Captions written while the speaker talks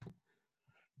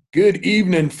Good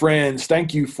evening, friends.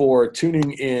 Thank you for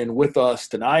tuning in with us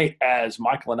tonight as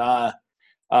Michael and I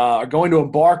are going to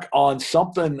embark on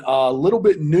something a little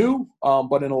bit new,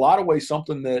 but in a lot of ways,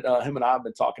 something that him and I have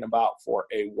been talking about for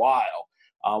a while.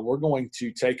 We're going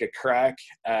to take a crack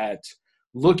at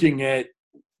looking at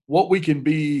what we can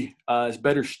be as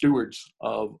better stewards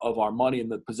of our money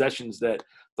and the possessions that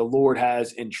the Lord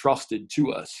has entrusted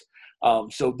to us.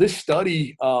 So this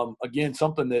study, again,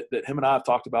 something that him and I have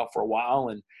talked about for a while,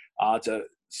 and it's a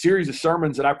series of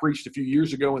sermons that I preached a few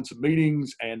years ago in some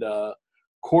meetings and a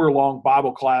quarter-long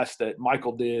Bible class that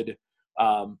Michael did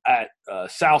at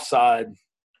Southside.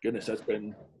 Goodness, that's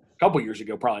been a couple years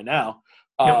ago probably now.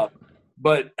 Yep.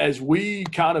 But as we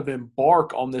kind of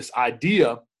embark on this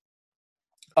idea,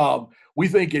 we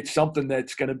think it's something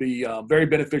that's going to be very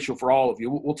beneficial for all of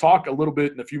you. We'll talk a little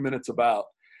bit in a few minutes about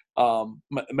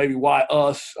maybe why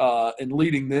us in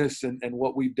leading this and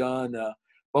what we've done,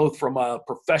 both from a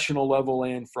professional level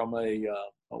and from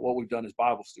what we've done as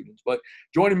Bible students. But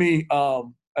joining me,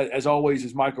 as always,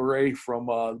 is Michael Ray from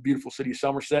the beautiful city of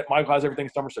Somerset. Michael, how's everything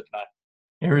in Somerset tonight?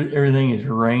 Everything is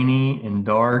rainy and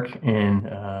dark, and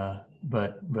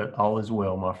but all is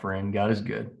well, my friend. God is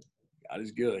good. God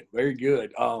is good. Very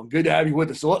good. Good to have you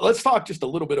with us. So let's talk just a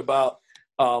little bit about,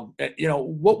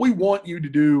 what we want you to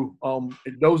do. And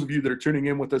those of you that are tuning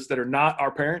in with us that are not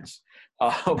our parents,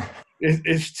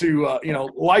 is to,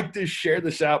 like this, share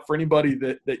this out for anybody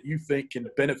that you think can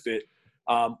benefit.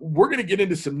 We're going to get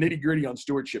into some nitty gritty on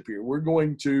stewardship here.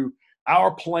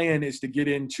 Our plan is to get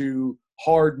into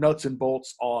hard nuts and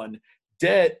bolts on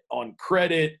debt, on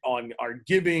credit, on our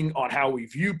giving, on how we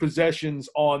view possessions,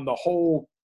 on the whole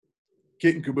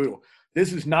kit and caboodle.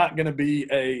 This is not going to be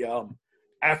a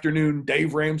afternoon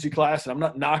Dave Ramsey class, and I'm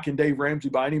not knocking Dave Ramsey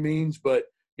by any means, but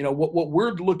what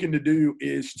we're looking to do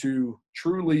is to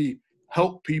truly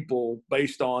help people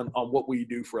based on what we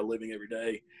do for a living every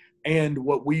day. And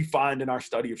what we find in our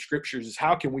study of scriptures is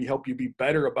how can we help you be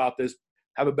better about this,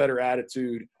 have a better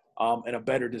attitude, and a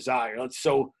better desire.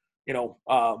 So,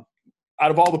 out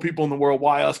of all the people in the world,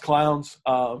 why us clowns?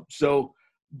 So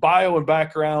bio and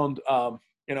background,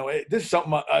 this is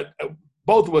something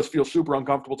both of us feel super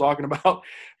uncomfortable talking about.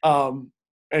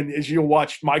 And as you'll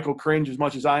watch Michael cringe as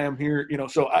much as I am here,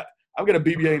 so I've got a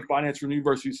BBA in finance from the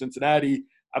University of Cincinnati.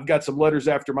 I've got some letters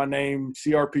after my name,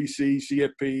 CRPC,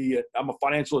 CFP. I'm a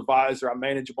financial advisor. I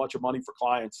manage a bunch of money for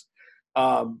clients.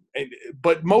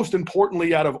 But most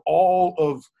importantly, out of all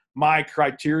of my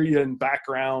criteria and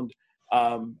background,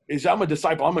 is I'm a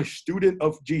disciple. I'm a student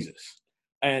of Jesus.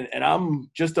 And I'm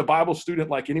just a Bible student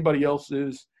like anybody else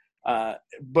is.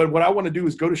 But what I want to do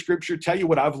is go to Scripture, tell you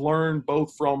what I've learned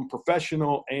both from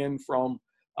professional and from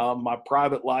my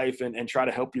private life, and try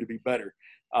to help you to be better.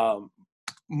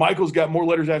 Michael's got more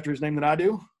letters after his name than I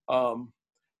do.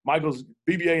 Michael's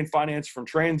BBA in finance from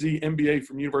Transy, MBA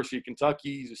from University of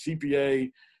Kentucky. He's a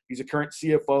CPA. He's a current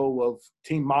CFO of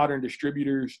Team Modern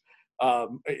Distributors.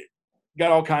 Got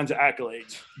all kinds of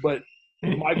accolades, but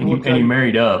Michael and he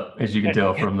married up, as you can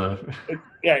tell from the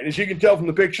as you can tell from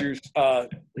the pictures,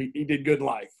 he did good in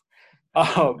life.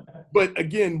 But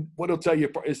again, what he'll tell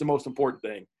you is the most important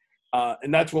thing,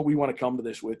 and that's what we want to come to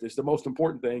this with. Is the most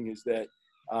important thing is that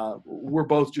we're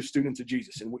both just students of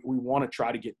Jesus, and we want to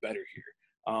try to get better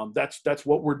here. That's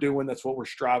what we're doing. That's what we're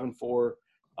striving for.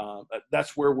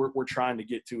 That's where we're trying to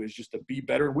get to, is just to be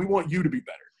better. And we want you to be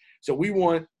better. So we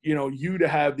want you to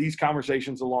have these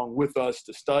conversations along with us,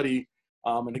 to study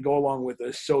and to go along with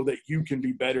us, so that you can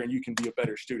be better and you can be a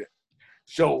better student.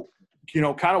 So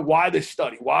kind of why this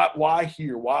study? Why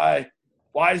here? Why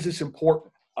is this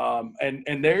important?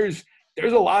 And there's a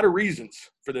lot of reasons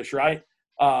for this, right?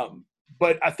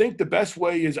 But I think the best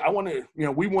way is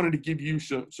we wanted to give you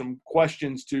some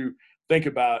questions to think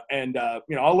about, and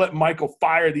I'll let Michael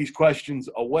fire these questions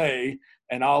away,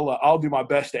 and I'll do my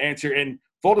best to answer. And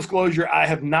full disclosure, I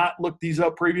have not looked these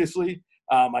up previously.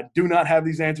 I do not have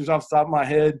these answers off the top of my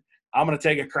head. I'm going to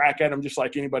take a crack at them just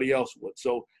like anybody else would.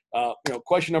 So,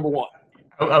 question number one.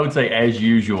 I would say, as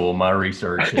usual, my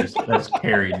research has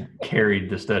carried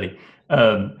the study.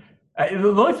 The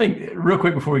only thing, real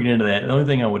quick before we get into that, the only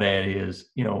thing I would add is,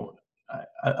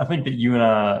 I think that you and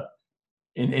I,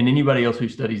 and anybody else who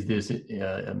studies this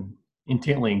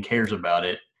intently and cares about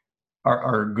it,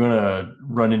 are going to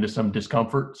run into some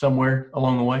discomfort somewhere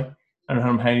along the way. I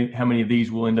don't know how many of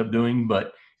these we'll end up doing,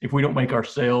 but if we don't make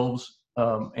ourselves,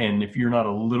 and if you're not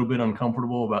a little bit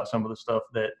uncomfortable about some of the stuff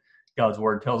that God's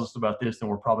word tells us about this, then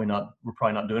we're probably not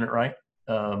doing it right.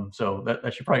 So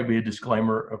that should probably be a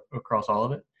disclaimer across all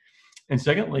of it. And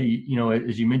secondly,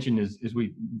 as you mentioned, as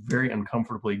we very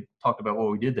uncomfortably talked about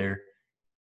what we did there,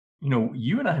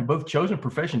 you and I have both chosen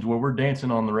professions where we're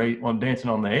dancing on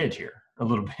the edge here a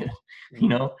little bit,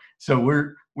 so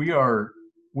we are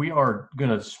going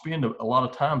to spend a lot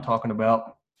of time talking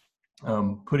about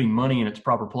putting money in its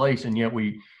proper place. And yet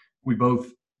we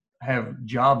both have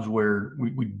jobs where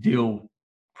we deal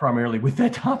primarily with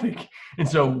that topic. And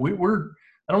so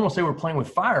I don't want to say we're playing with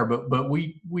fire, but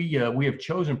we have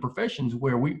chosen professions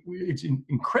where it's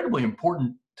incredibly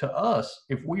important to us,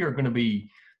 if we are going to be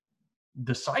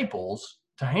disciples,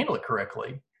 to handle it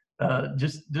correctly.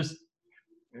 It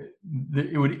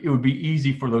would be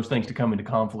easy for those things to come into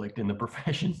conflict in the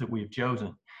professions that we have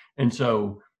chosen. And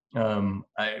so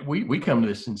we come to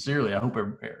this sincerely. I hope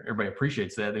everybody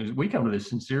appreciates that. We come to this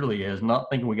sincerely as not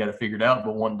thinking we got it figured out,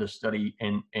 but wanting to study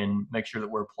and make sure that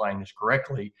we're applying this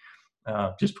correctly,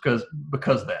 just because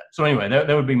of that. So anyway,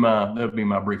 that would be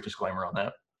my brief disclaimer on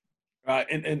that. Right.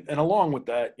 And along with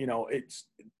that, it's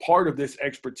part of this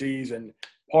expertise and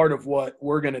part of what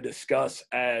we're going to discuss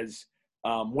as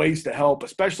ways to help,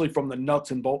 especially from the nuts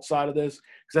and bolts side of this.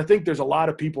 Because I think there's a lot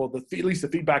of people, at least the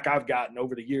feedback I've gotten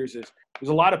over the years is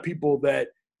there's a lot of people that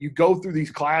you go through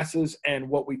these classes and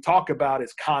what we talk about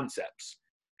is concepts.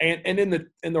 And in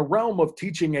the realm of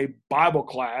teaching a Bible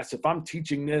class, if I'm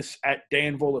teaching this at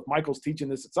Danville, if Michael's teaching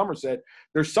this at Somerset,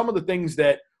 there's some of the things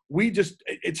that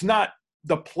it's not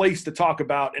the place to talk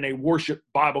about in a worship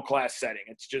Bible class setting.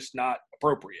 It's just not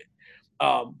appropriate.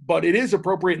 But it is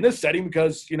appropriate in this setting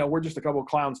because, we're just a couple of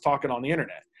clowns talking on the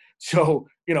internet. So,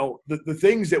 the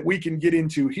things that we can get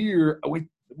into here, we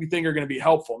think are going to be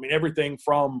helpful. I mean, everything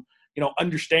from,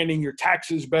 understanding your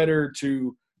taxes better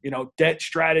to, debt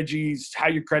strategies, how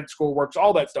your credit score works,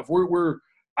 all that stuff.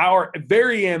 Our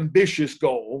very ambitious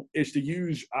goal is to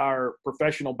use our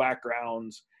professional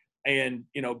backgrounds and,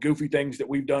 goofy things that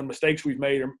we've done, mistakes we've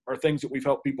made, or things that we've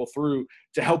helped people through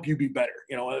to help you be better.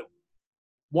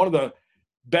 One of the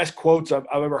best quotes I've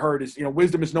ever heard is,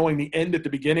 wisdom is knowing the end at the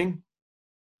beginning,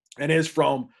 and is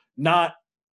from not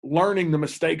learning the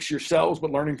mistakes yourselves,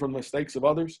 but learning from the mistakes of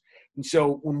others. And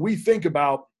so when we think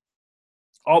about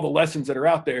all the lessons that are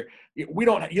out there, you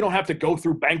don't have to go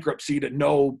through bankruptcy to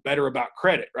know better about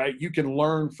credit, right? You can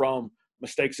learn from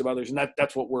mistakes of others, and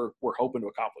that's what we're hoping to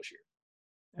accomplish here.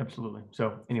 Absolutely.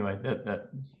 So anyway,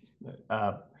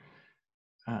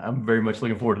 I'm very much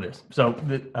looking forward to this. So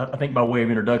I think by way of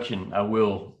introduction, I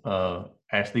will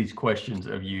ask these questions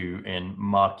of you and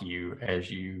mock you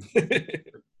as you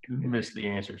miss the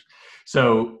answers.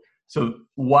 So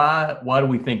why do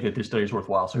we think that this study is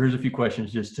worthwhile? So here's a few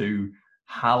questions just to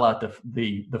highlight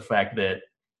the fact that,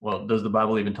 well, does the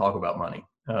Bible even talk about money?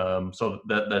 So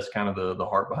that's kind of the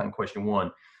heart behind question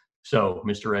one. So,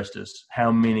 Mr. Estes,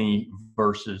 how many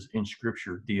verses in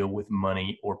Scripture deal with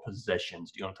money or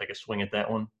possessions? Do you want to take a swing at that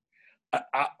one?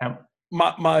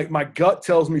 My gut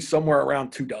tells me somewhere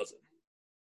around 24.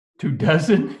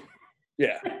 24?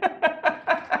 Yeah.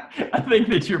 I think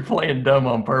that you're playing dumb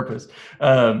on purpose.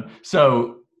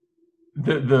 So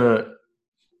the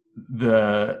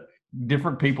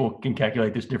different people can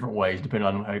calculate this different ways, depending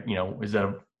on how, is that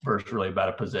a verse really about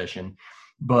a possession?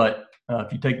 But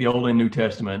if you take the Old and New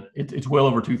Testament, it's well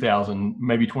over 2,000,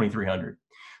 maybe 2,300.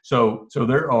 So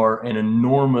there are an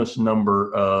enormous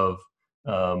number of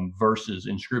verses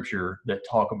in Scripture that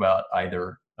talk about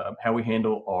either how we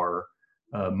handle our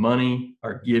money,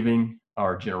 our giving,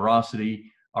 our generosity,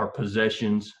 our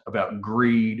possessions, about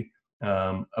greed,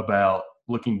 about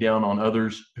looking down on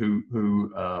others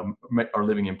who are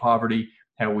living in poverty,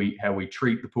 how we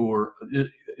treat the poor.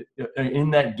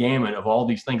 In that gamut of all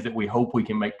these things that we hope we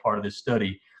can make part of this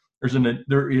study,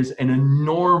 there is an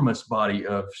enormous body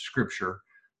of Scripture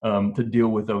to deal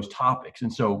with those topics.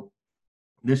 And so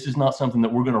this is not something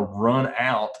that we're going to run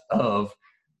out of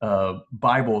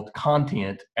Bible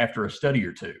content after a study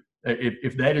or two.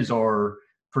 If that is our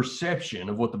perception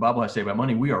of what the Bible has to say about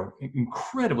money, we are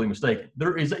incredibly mistaken.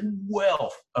 There is a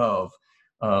wealth of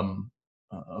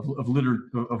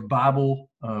Bible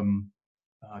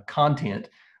content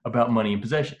about money and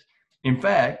possessions. In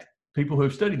fact, people who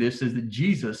have studied this says that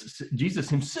Jesus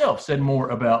himself said more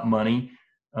about money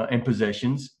and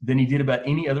possessions than he did about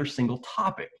any other single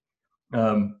topic.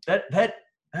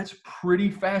 That's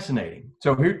pretty fascinating.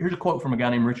 So here's a quote from a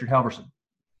guy named Richard Halverson.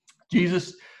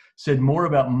 Jesus said more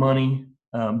about money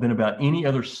than about any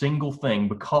other single thing,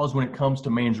 because when it comes to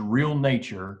man's real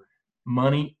nature,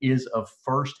 money is of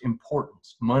first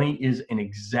importance. Money is an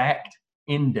exact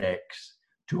index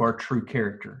to our true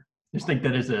character. I just think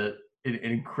that is an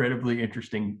incredibly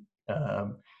interesting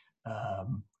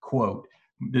quote,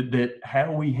 that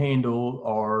how we handle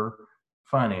our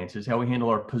finances, how we handle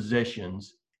our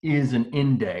possessions, is an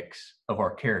index of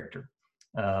our character.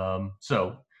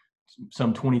 So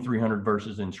some 2,300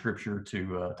 verses in Scripture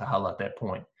to highlight that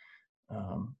point.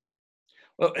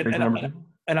 Well,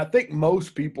 and I think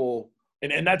most people,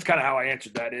 and that's kind of how I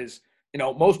answered that is,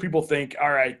 most people think,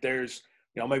 all right, there's,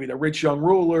 maybe the rich young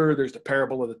ruler, there's the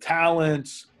parable of the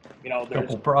talents,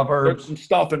 there's Proverbs, there's some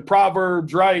stuff in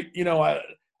Proverbs, right?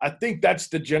 I think that's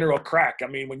the general crack. I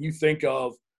mean, when you think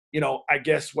of, I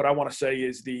guess what I want to say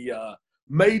is the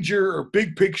major or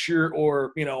big picture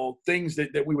or, things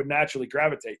that we would naturally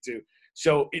gravitate to.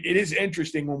 So it is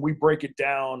interesting when we break it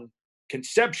down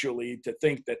conceptually to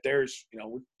think that there's,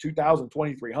 2,000,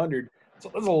 2,300. So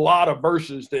there's a lot of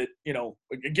verses that,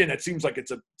 again, it seems like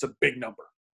it's a big number.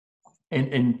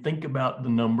 And think about the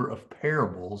number of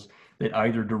parables that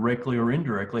either directly or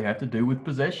indirectly have to do with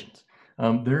possessions.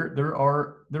 There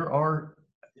are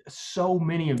so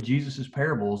many of Jesus's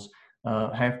parables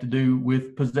have to do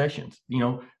with possessions.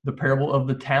 The parable of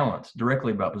the talents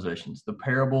directly about possessions. The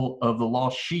parable of the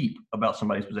lost sheep about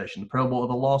somebody's possession. The parable of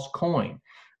the lost coin.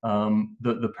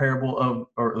 The parable of,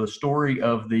 or the story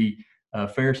of the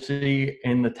Pharisee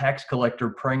and the tax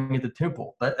collector praying at the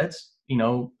temple. That's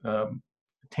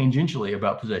tangentially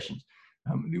about possessions.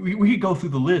 We could go through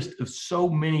the list of so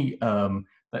many.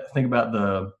 Think about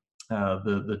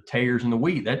the tares and the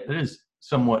wheat. That is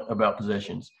somewhat about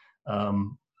possessions.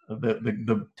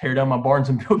 The tear down my barns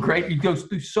and build great. He goes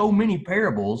through so many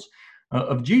parables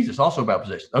of Jesus, also about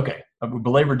possessions. Okay, I've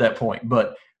belabored that point,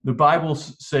 but the Bible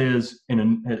says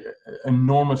an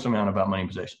enormous amount about money and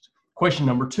possessions. Question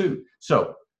number 2.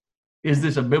 So, is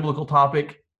this a biblical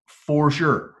topic? For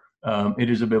sure, it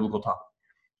is a biblical topic.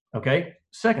 Okay.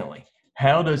 Secondly,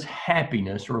 how does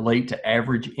happiness relate to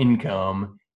average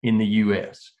income in the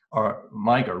U.S.?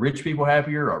 Mike, are rich people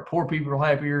happier? Are poor people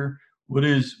happier? What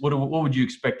would you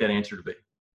expect that answer to be? I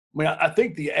mean, I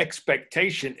think the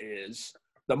expectation is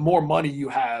the more money you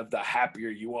have, the happier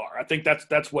you are. I think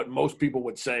that's what most people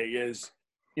would say is,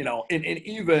 and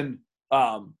even,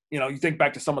 you think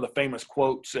back to some of the famous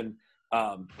quotes and,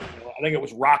 I think it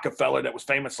was Rockefeller that was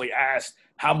famously asked,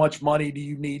 how much money do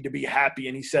you need to be happy?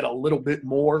 And he said a little bit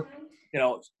more,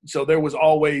 so there was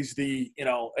always the,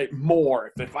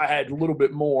 more. If I had a little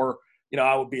bit more,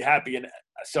 I would be happy. And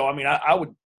so, I mean, I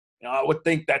would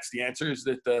think that's the answer is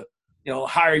that the,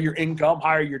 higher your income,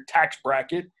 higher your tax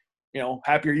bracket,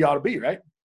 happier you ought to be, right?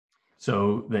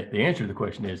 So the answer to the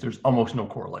question is there's almost no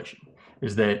correlation.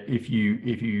 Is that if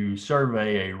you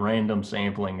survey a random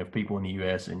sampling of people in the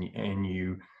U.S. and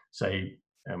you say,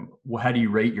 well, how do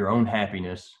you rate your own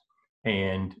happiness,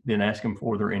 and then ask them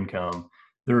for their income,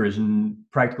 there is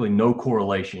practically no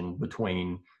correlation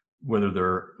between whether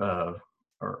they're,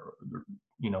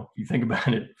 you think about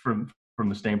it from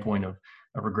the standpoint of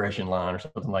a regression line or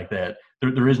something like that.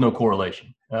 There is no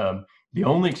correlation. The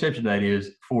only exception to that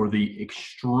is for the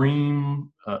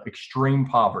extreme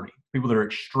poverty. People that are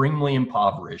extremely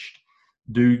impoverished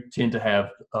do tend to have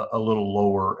a little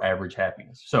lower average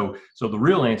happiness. So the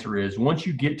real answer is once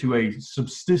you get to a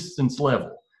subsistence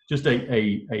level, just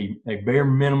a bare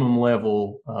minimum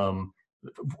level,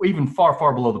 even far,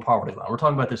 far below the poverty line. We're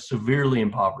talking about the severely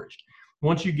impoverished.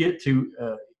 Once you get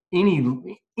to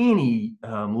any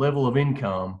level of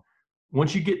income,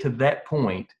 once you get to that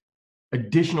point,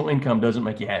 additional income doesn't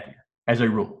make you happier as a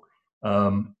rule.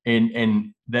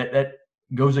 And that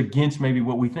goes against maybe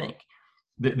what we think.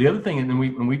 The other thing, and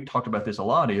we talked about this a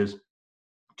lot, is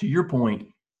to your point,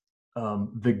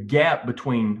 the gap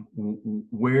between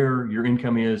where your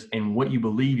income is and what you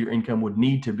believe your income would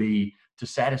need to be to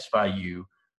satisfy you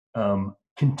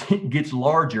gets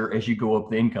larger as you go up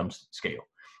the income scale.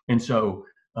 And so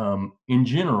in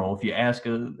general, if you ask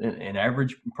an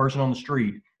average person on the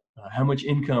street, how much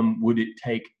income would it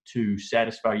take to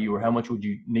satisfy you, or how much would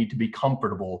you need to be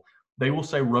comfortable? They will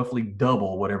say roughly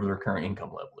double whatever their current income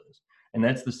level is. And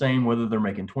that's the same whether they're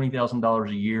making $20,000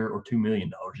 a year or $2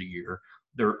 million a year.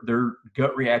 Their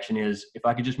gut reaction is, if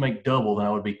I could just make double, then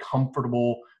I would be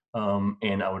comfortable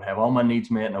and I would have all my needs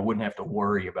met and I wouldn't have to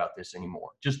worry about this anymore.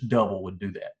 Just double would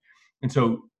do that. And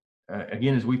so,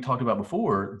 again, as we've talked about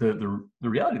before, the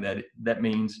reality that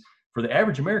means for the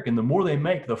average American, the more they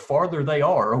make, the farther they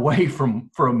are away from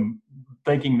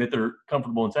thinking that they're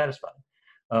comfortable and satisfied.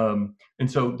 And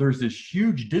so there's this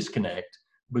huge disconnect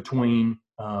between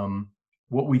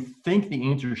what we think the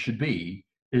answer should be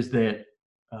is that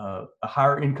a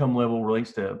higher income level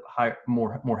relates to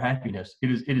more happiness.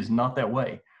 It is not that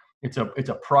way. It's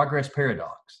a progress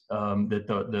paradox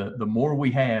that the more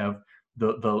we have,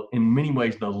 the in many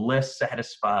ways the less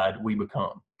satisfied we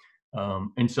become.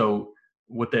 And so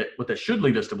what that should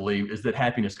lead us to believe is that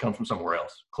happiness comes from somewhere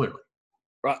else, clearly.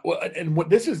 Right. Well, and what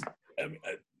this is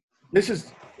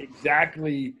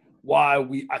exactly why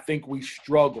I think we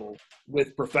struggle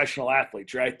with professional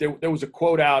athletes, right? There was a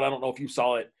quote out, I don't know if you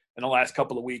saw it in the last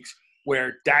couple of weeks,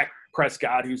 where Dak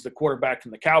Prescott, who's the quarterback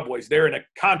from the Cowboys, they're in a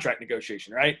contract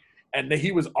negotiation, right? And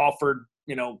he was offered,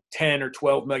 10 or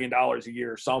 $12 million a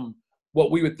year,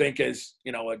 what we would think is,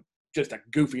 just a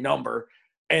goofy number.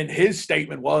 And his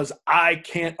statement was, I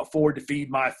can't afford to feed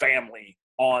my family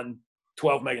on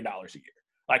 $12 million a year.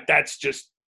 Like, that's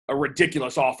just a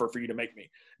ridiculous offer for you to make me.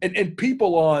 And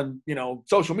people on,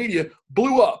 social media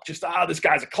blew up. Just, this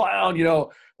guy's a clown.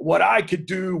 What I could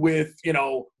do with,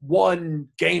 one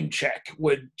game check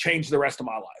would change the rest of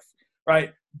my life,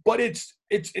 right? But it's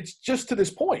just to this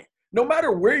point. No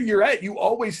matter where you're at, you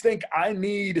always think, I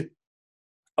need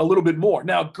a little bit more.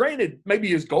 Now, granted, maybe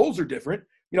his goals are different.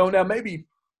 Now maybe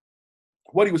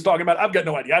what he was talking about, I've got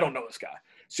no idea. I don't know this guy.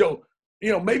 So,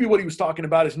 maybe what he was talking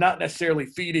about is not necessarily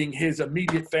feeding his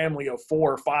immediate family of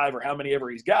 4 or 5 or how many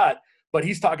ever he's got, but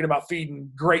he's talking about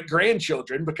feeding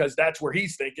great-grandchildren, because that's where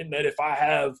he's thinking that if I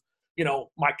have,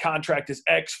 my contract is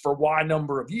X for Y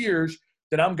number of years,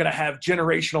 then I'm going to have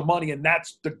generational money, and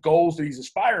that's the goals that he's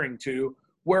aspiring to.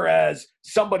 Whereas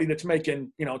somebody that's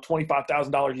making,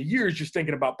 $25,000 a year is just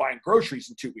thinking about buying groceries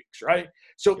in 2 weeks, right?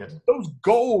 So Yes. Those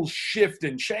goals shift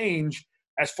and change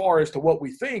as far as to what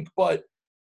we think, but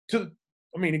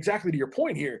exactly to your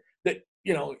point here, that,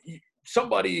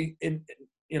 somebody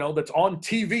that's on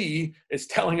TV is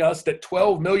telling us that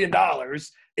 $12 million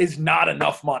is not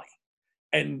enough money.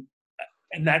 And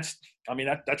that's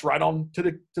right on to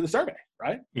the survey,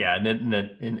 right? Yeah,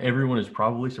 and everyone is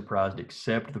probably surprised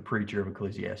except the preacher of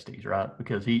Ecclesiastes, right?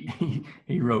 Because he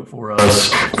wrote for us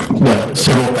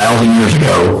several thousand years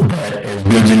ago that as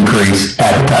goods increase,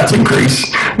 appetites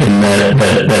increase, and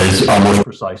that is almost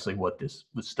precisely what this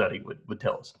study would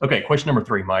tell us. Okay, question number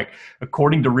 3, Mike.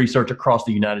 According to research across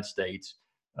the United States,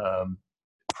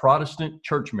 Protestant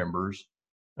church members,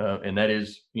 and that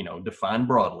is defined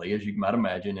broadly, as you might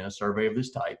imagine in a survey of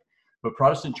this type, but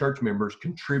Protestant church members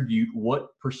contribute what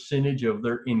percentage of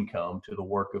their income to the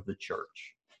work of the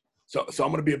church? So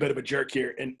I'm going to be a bit of a jerk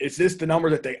here. And is this the number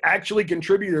that they actually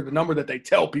contribute, or the number that they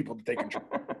tell people that they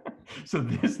contribute? So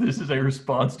this is a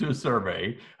response to a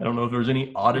survey. I don't know if there's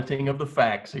any auditing of the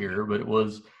facts here, but it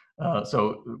was,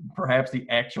 so perhaps the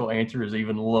actual answer is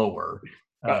even lower.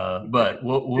 But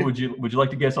what would you like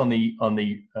to guess on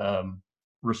the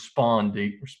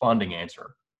responding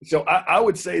answer? So I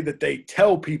would say that they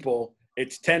tell people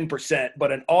it's 10%,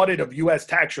 but an audit of U.S.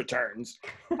 tax returns,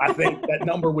 I think that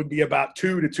number would be about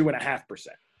 2 to 2.5%.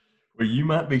 Well, you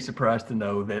might be surprised to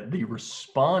know that the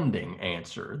responding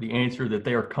answer, the answer that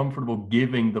they are comfortable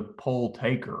giving the poll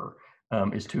taker,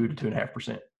 is 2 to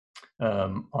 2.5%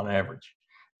 on average.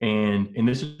 And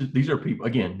these are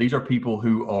people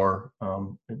who are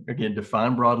again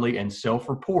defined broadly and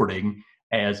self-reporting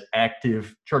as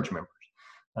active church members.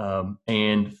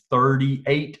 And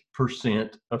 38%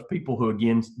 of people who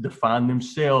again define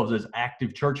themselves as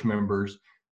active church members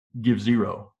give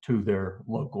 0 to their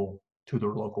local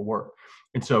work.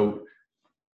 And so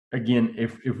again,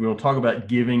 if we want to talk about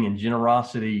giving and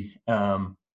generosity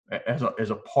as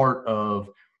a part of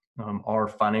our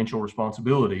financial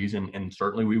responsibilities, and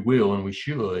certainly we will and we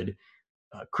should,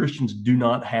 Christians do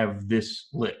not have this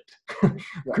licked.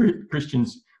 Right.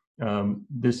 Christians,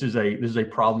 this is a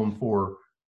problem for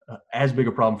as big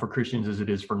a problem for Christians as it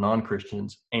is for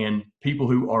non-Christians, and people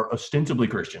who are ostensibly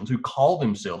Christians, who call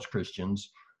themselves Christians,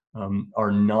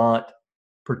 are not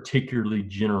particularly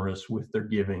generous with their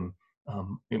giving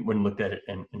when looked at it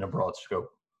in a broad scope.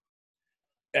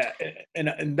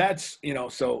 And that's,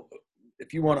 so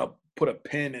if you want to put a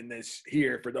pin in this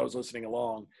here for those listening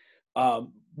along,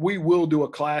 we will do a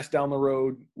class down the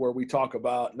road where we talk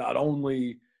about not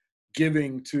only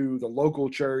giving to the local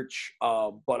church,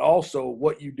 but also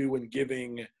what you do in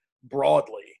giving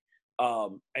broadly,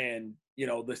 and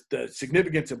the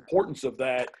significance, importance of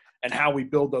that, and how we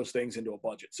build those things into a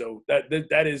budget. So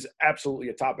that is absolutely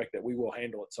a topic that we will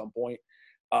handle at some point,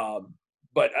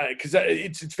 but because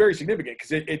it's very significant,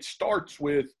 because it starts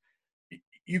with,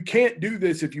 you can't do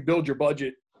this if you build your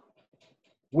budget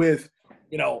with,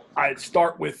 I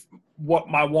start with what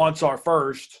my wants are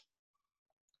first,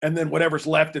 and then whatever's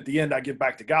left at the end, I give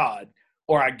back to God,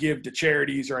 or I give to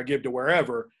charities, or I give to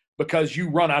wherever, because you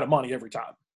run out of money every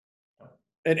time.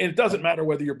 And it doesn't matter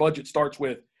whether your budget starts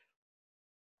with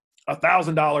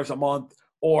 $1,000 a month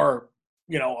or,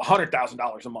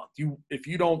 $100,000 a month.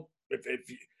 If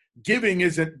giving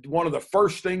isn't one of the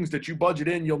first things that you budget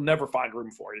in, you'll never find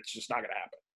room for it. It's just not going to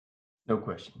happen. No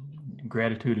question.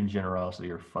 Gratitude and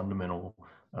generosity are fundamental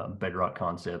bedrock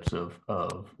concepts of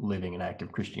living an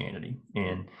active Christianity,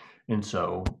 and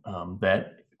so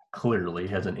that clearly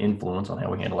has an influence on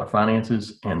how we handle our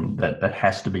finances, and that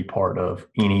has to be part of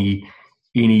any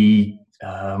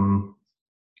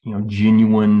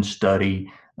genuine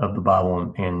study of the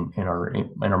Bible, and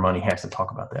our money has to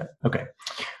talk about that. Okay.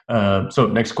 So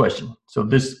next question. So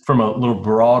this, from a little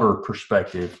broader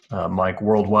perspective, Mike,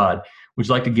 worldwide, would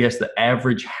you like to guess the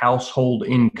average household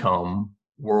income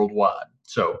worldwide?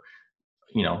 So,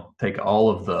 take all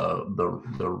of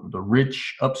the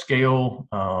rich, upscale,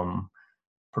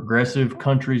 progressive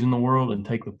countries in the world, and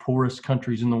take the poorest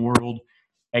countries in the world.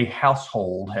 A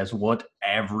household has what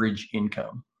average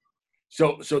income?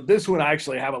 So this one I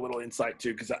actually have a little insight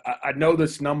to, because I know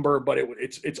this number, but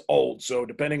it's old. So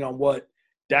depending on what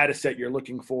data set you're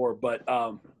looking for, but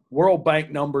World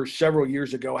Bank numbers several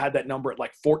years ago had that number at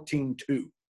like 14.2.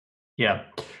 Yeah.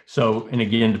 So, and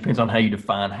again, depends on how you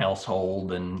define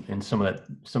household, and some of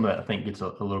that I think gets a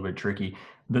little bit tricky.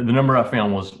 The number I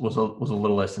found was a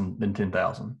little less than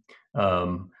 10,000.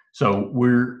 So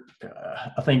we're,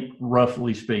 I think,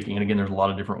 roughly speaking, and again, there's a lot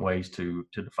of different ways to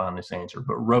define this answer,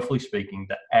 but roughly speaking,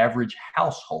 the average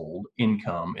household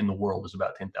income in the world is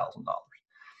about $10,000.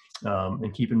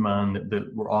 And keep in mind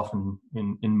that we're often,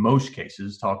 in most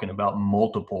cases, talking about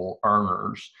multiple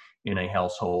earners in a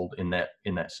household in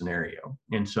that scenario.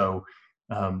 And so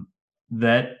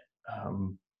that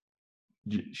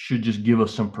should just give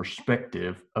us some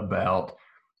perspective about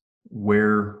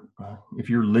where, if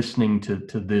you're listening to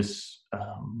this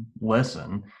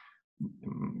lesson,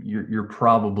 you're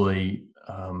probably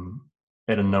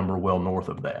at a number well north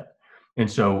of that. And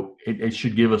so it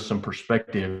should give us some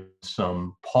perspective,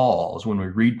 some pause when we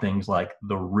read things like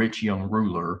the rich young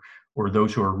ruler, or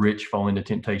those who are rich fall into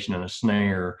temptation and a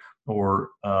snare, or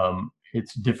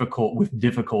it's difficult, with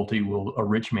difficulty will a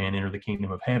rich man enter the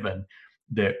kingdom of heaven.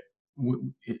 That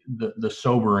the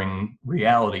sobering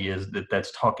reality is that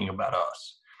that's talking about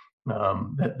us.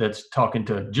 That's talking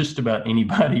to just about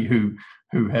anybody who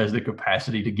has the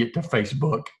capacity to get to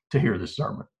Facebook to hear this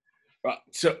sermon. Right.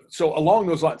 So along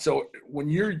those lines, so when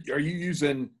are you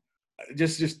using,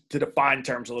 just to define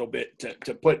terms a little bit,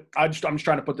 to put, I'm just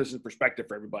trying to put this in perspective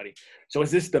for everybody. So is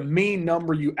this the mean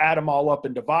number, you add them all up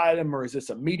and divide them, or is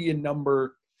this a median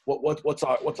number? What's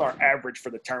our average for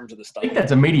the terms of the study? I think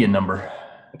that's a median number.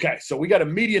 Okay, so we got a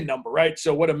median number, right?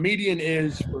 So what a median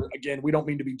is, again, we don't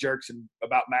mean to be jerks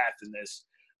about math in this,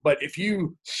 but if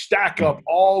you stack up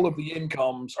all of the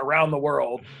incomes around the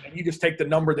world and you just take the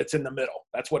number that's in the middle,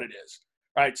 that's what it is,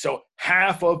 right? So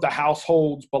half of the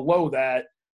households below that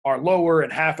are lower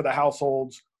and half of the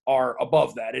households are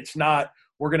above that. It's not,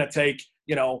 we're going to take,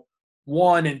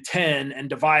 1 and 10 and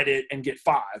divide it and get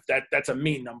 5. That's a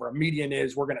mean number. A median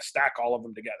is, we're going to stack all of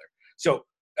them together. So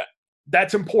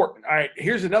that's important. All right,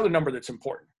 here's another number that's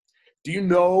important. Do you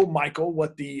know, Michael,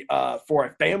 what for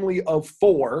a family of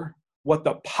 4, what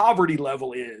the poverty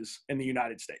level is in the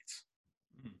United States?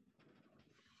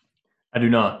 I do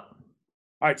not.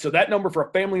 All right, so that number for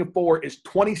a family of 4 is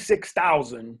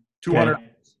 $26,200. Okay.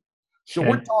 So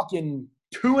we're talking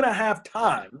 2.5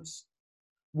 times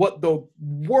what the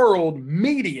world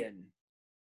median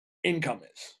income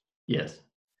is. Yes.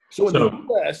 So in the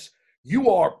U.S., you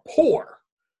are poor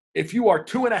if you are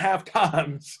 2.5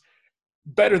 times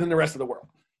better than the rest of the world.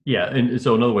 Yeah, and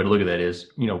so another way to look at that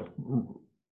is,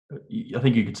 I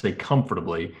think you could say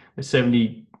comfortably that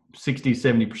 70%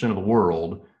 of the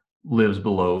world lives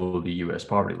below the U.S.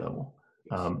 poverty level.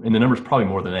 And the number's probably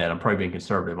more than that. I'm probably being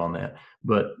conservative on that.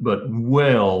 But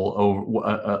well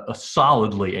over,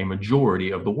 solidly a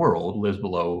majority of the world lives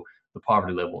below the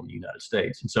poverty level in the United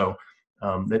States. And so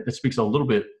that speaks a little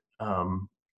bit,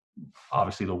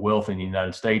 obviously, the wealth in the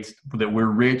United States, that we're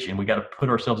rich and we got to put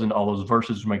ourselves into all those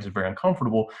verses, which makes it very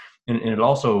uncomfortable. And it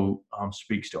also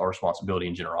speaks to our responsibility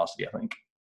and generosity, I think.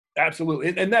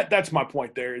 Absolutely. And that's my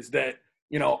point there, is that,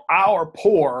 our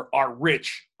poor are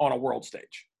rich on a world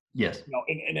stage. Yes.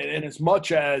 And as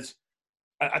much as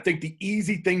I think the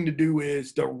easy thing to do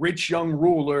is, the rich young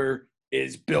ruler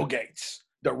is Bill Gates.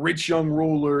 The rich young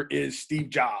ruler is Steve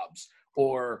Jobs,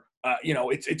 or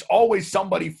it's always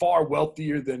somebody far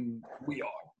wealthier than we are.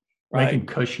 Right? Make him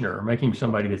Kushner, make him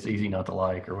somebody that's easy not to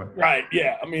like, or whatever. Right.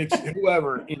 Yeah. I mean, it's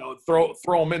whoever, throw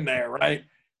them in there. Right.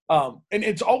 And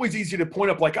it's always easy to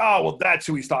point up like, oh, well, that's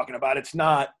who he's talking about. It's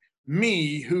not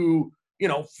me, who,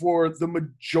 for the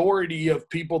majority of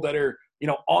people that are,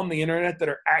 on the internet that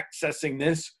are accessing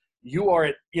this, you are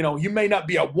at, you may not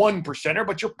be a 1%er,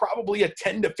 but you're probably a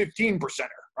 10 to 15%er,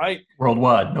 right?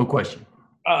 Worldwide, no question.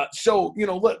 So,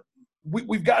 look,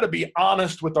 we've got to be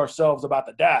honest with ourselves about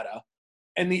the data.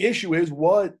 And the issue is,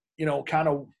 what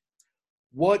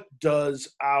does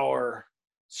our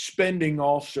spending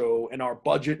also, and our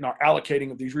budget and our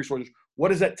allocating of these resources, what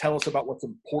does that tell us about what's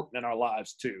important in our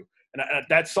lives too? And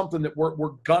that's something that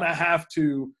we're going to have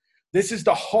to – this is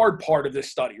the hard part of this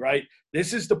study, right?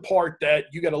 This is the part that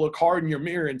you got to look hard in your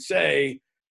mirror and say,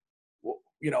 well,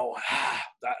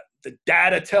 the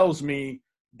data tells me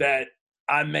that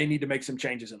I may need to make some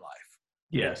changes in life.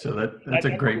 Yeah, so that's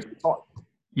a great –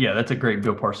 yeah, that's a great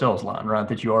Bill Parcells line, right?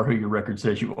 That you are who your record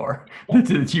says you are.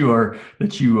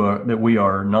 That we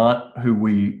are not who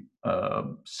we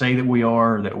say that we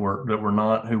are. That we're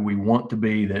not who we want to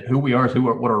be. That who we are is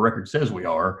what our record says we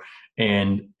are.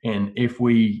 And if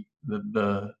we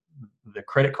the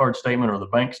credit card statement or the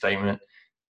bank statement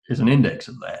is an index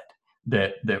of that.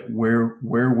 That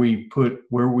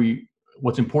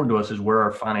what's important to us is where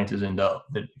our finances end up.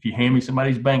 That if you hand me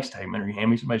somebody's bank statement or you hand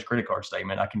me somebody's credit card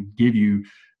statement, I can give you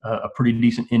a pretty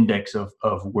decent index of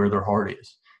where their heart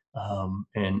is.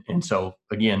 And so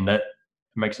again, that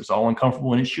makes us all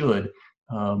uncomfortable, and it should.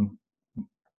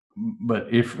 But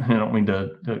if I don't mean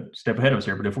to step ahead of us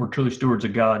here, but if we're truly stewards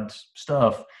of God's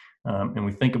stuff, and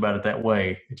we think about it that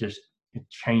way, it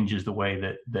changes the way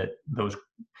that those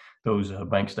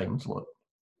bank statements look.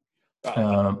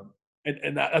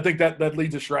 And I think that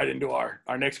leads us right into our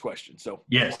next question. So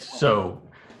yes. So,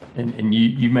 and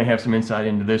you may have some insight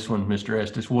into this one, Mr.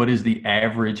 Estes. What is the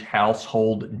average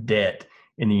household debt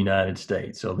in the United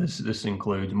States? So this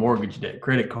includes mortgage debt,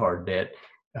 credit card debt,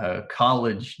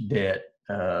 college debt.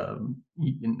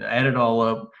 You can add it all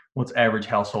up. What's average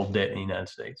household debt in the United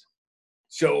States?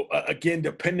 So again,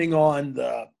 depending on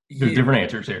the there's different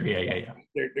answers there. Yeah.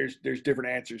 There's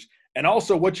different answers, and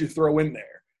also what you throw in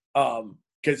there.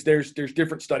 Because there's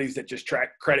different studies that just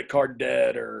track credit card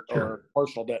debt or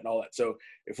personal debt and all that. So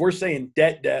if we're saying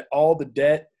debt, all the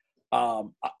debt,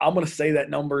 I'm going to say that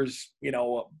number's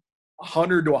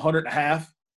 100 to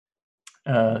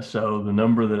 100.5. So the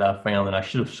number that I found, and I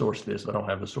should have sourced this, I don't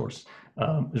have the source,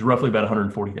 is roughly about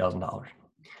 $140,000.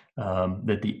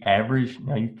 That the average,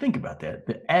 now you think about that,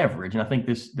 the average, and I think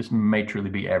this may truly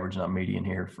be average, not median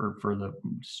here for the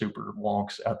super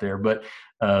wonks out there, but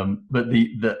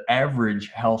the average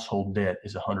household debt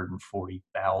is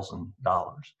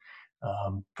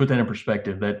 $140,000. Put that in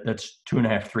perspective, that's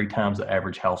 2.5, 3 times the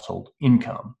average household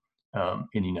income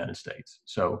in the United States.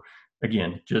 So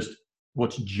again, just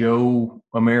what's Joe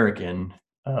American,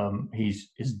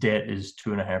 his debt is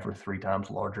 2.5 or 3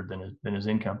 times larger than his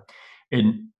income.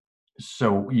 And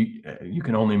so you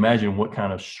can only imagine what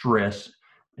kind of stress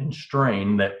and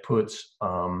strain that puts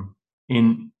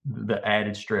in the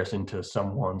added stress into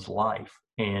someone's life,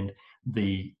 and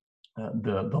the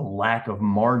lack of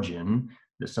margin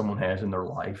that someone has in their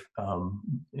life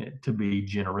to be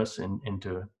generous and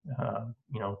to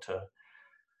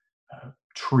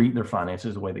treat their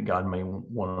finances the way that God may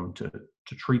want them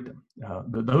to treat them.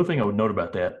 The other thing I would note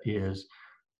about that is.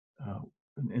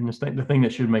 And the thing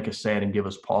that should make us sad and give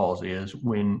us pause is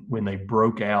when they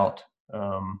broke out,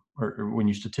 or when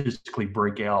you statistically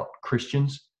break out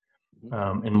Christians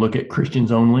and look at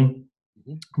Christians only,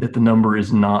 that the number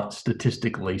is not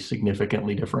statistically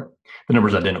significantly different. The number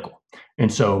is identical.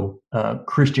 And so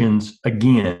Christians,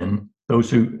 again, those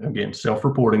who, again,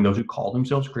 self-reporting, those who call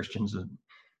themselves Christians,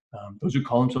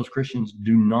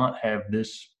 do not have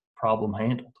this problem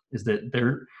handled. Is that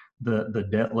the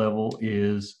debt level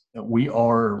is, we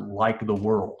are like the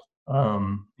world,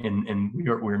 and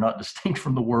we're not distinct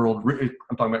from the world.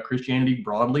 I'm talking about Christianity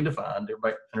broadly defined.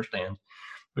 Everybody understands,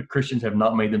 but Christians have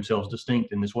not made themselves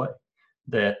distinct in this way.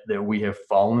 That we have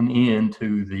fallen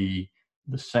into the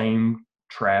same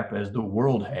trap as the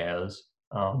world has,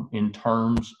 in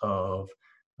terms of,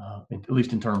 at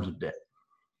least in terms of debt.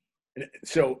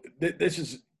 So this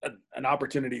is an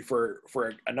opportunity for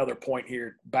another point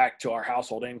here, back to our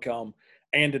household income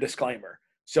and a disclaimer.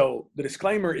 So the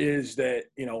disclaimer is that,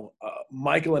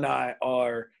 Michael and I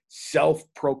are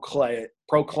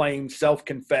self-proclaimed,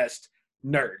 self-confessed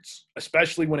nerds,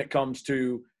 especially when it comes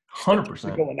to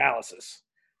 100% analysis.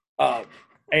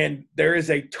 And there is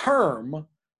a term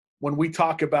when we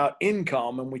talk about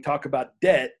income and we talk about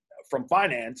debt from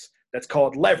finance that's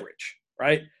called leverage,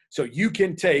 right? So you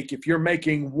can take, if you're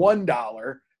making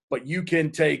 $1, but you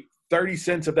can take 30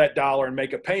 cents of that dollar and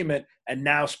make a payment and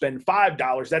now spend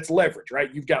 $5, that's leverage,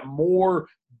 right? You've got more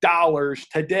dollars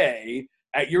today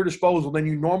at your disposal than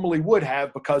you normally would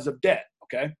have because of debt,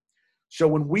 okay? So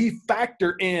when we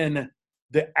factor in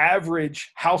the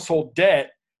average household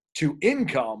debt to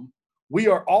income, we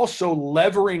are also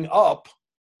levering up,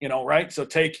 right? So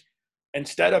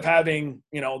instead of having,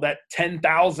 that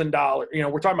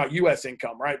 $10,000, we're talking about U.S.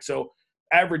 income, right? So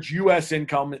average U.S.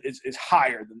 income is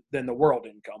higher than the world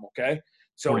income, okay?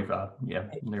 So 45, yeah.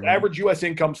 Average U.S.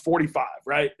 income is 45,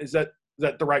 right? Does that Is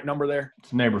that the right number there?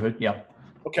 It's neighborhood, yeah.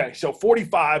 Okay, so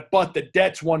 45, but the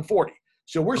debt's 140.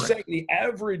 So we're Correct. saying the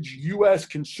average U.S.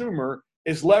 consumer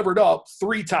is levered up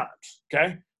 3 times,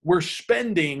 okay? We're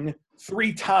spending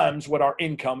 3 times what our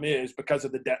income is because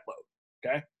of the debt load,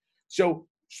 okay? So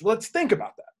let's think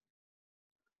about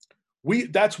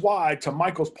that. That's why, to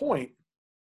Michael's point,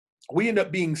 we end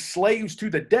up being slaves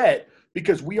to the debt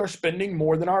because we are spending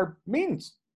more than our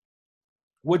means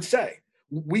would say.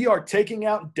 We are taking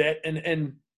out debt,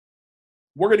 and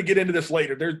we're going to get into this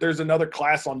later. There's another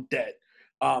class on debt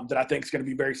that I think is going to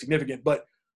be very significant. But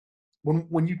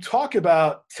when you talk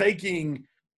about taking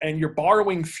and you're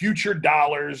borrowing future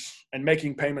dollars and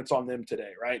making payments on them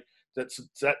today, right? That's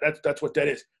what debt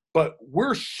is. But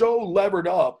we're so levered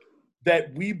up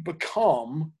that we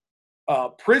become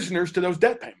prisoners to those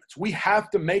debt payments. We have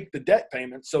to make the debt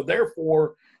payments. So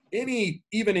therefore, any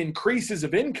even increases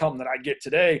of income that I get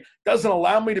today doesn't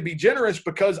allow me to be generous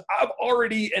because I've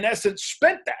already, in essence,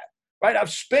 spent that, right?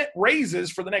 I've spent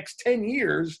raises for the next 10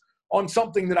 years on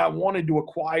something that I wanted to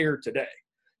acquire today.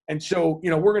 And so,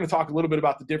 we're going to talk a little bit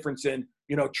about the difference in,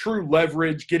 true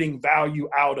leverage, getting value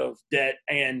out of debt,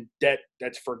 and debt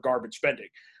that's for garbage spending.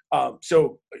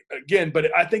 So again, but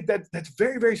I think that's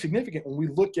very, very significant when we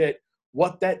look at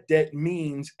what that debt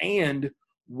means and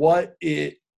what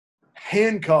it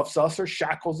handcuffs us or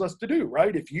shackles us to do,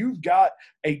 right? If you've got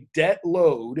a debt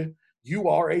load, you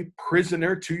are a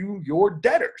prisoner to your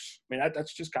debtors. I mean,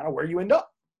 that's just kind of where you end up.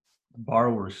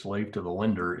 Borrower's slave to the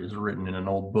lender is written in an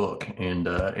old book, and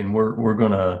we're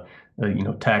gonna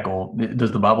tackle.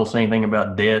 Does the Bible say anything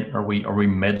about debt? Are we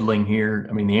meddling here?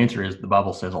 I mean, the answer is the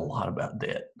Bible says a lot about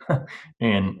debt,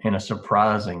 and a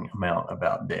surprising amount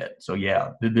about debt. So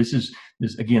yeah, this is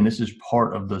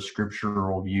part of the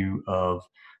scriptural view of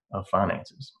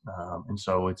finances, and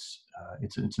so it's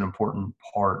an important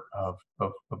part of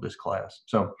this class.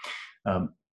 So.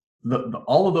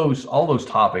 All of those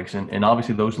topics, and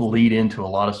obviously those lead into a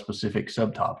lot of specific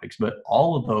subtopics, but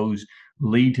all of those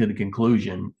lead to the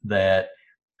conclusion that,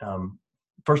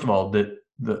 first of all, that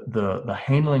the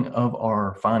handling of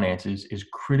our finances is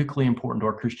critically important to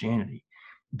our Christianity.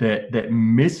 That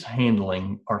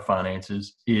mishandling our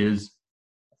finances is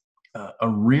a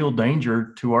real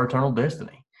danger to our eternal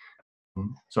destiny.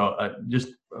 So just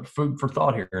food for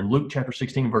thought here. In Luke chapter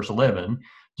 16, verse 11,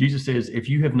 Jesus says, if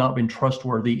you have not been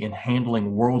trustworthy in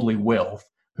handling worldly wealth,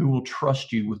 who will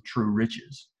trust you with true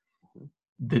riches?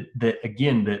 That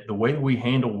the way that we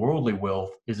handle worldly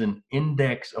wealth is an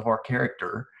index of our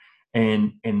character,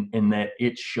 and that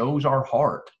it shows our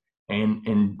heart.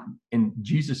 And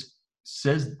Jesus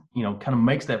says, kind of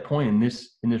makes that point in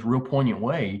this real poignant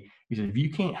way. He said, if you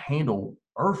can't handle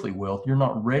earthly wealth, you're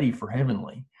not ready for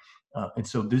heavenly. And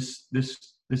so this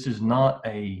is not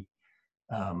a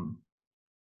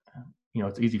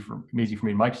it's easy for me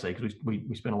and Mike to say, because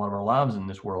we spend a lot of our lives in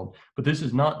this world, but this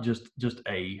is not just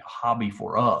a hobby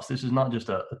for us. This is not just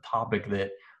a topic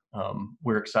that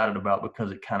we're excited about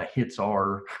because it kind of hits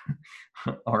our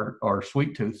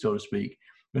sweet tooth, so to speak.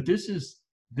 But this is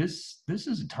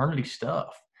eternity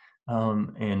stuff.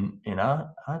 And I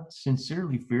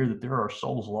sincerely fear that there are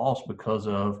souls lost because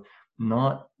of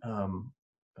not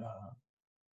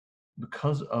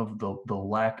because of the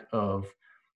lack of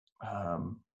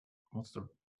the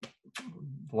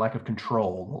lack of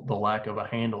control, the lack of a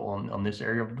handle on this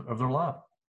area of their life.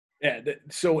 Yeah.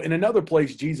 So in another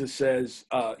place, Jesus says,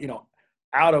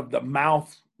 out of the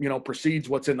mouth, proceeds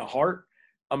what's in the heart.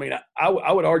 I mean, I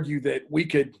would argue that we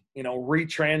could,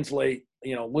 retranslate,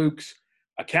 Luke's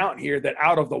account here, that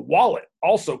out of the wallet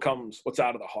also comes what's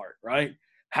out of the heart, right?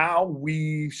 How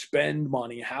we spend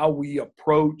money, how we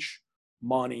approach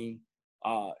money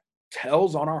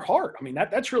tells on our heart. I mean,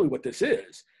 that's really what this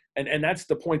is. And that's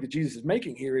the point that Jesus is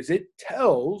making here, is it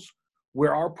tells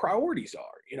where our priorities are.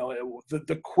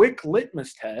 The quick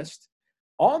litmus test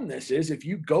on this is, if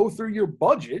you go through your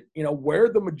budget, where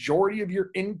the majority of your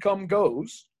income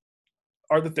goes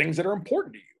are the things that are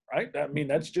important to you, right? I mean,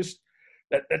 that's just,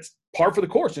 that's par for the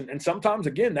course. And sometimes,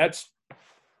 again, that's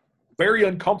very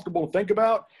uncomfortable to think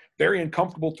about, very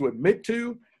uncomfortable to admit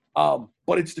to,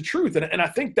 but it's the truth. And I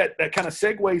think that kind of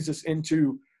segues us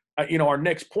into our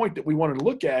next point that we wanted to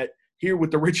look at here with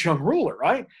the rich young ruler,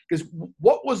 right? Because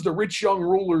what was the rich young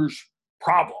ruler's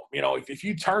problem? If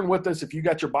you turn with us, if you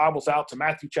got your Bibles out to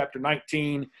Matthew chapter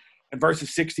 19 and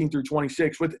verses 16 through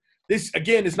 26, with this,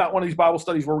 again, it's not one of these Bible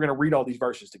studies where we're going to read all these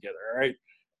verses together, all right?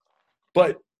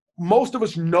 But most of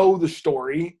us know the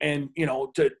story, and,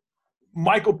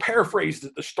 Michael paraphrased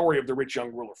the story of the rich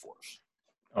young ruler for us.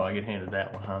 Oh, I get handed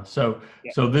that one, huh? So,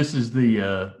 Yeah. so this is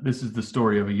the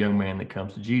story of a young man that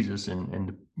comes to Jesus,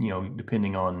 and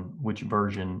depending on which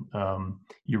version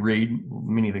you read,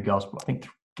 many of the gospel, I think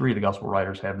three of the gospel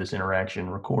writers have this interaction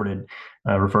recorded,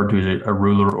 referred to as a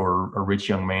ruler or a rich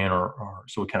young man, or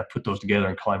so we kind of put those together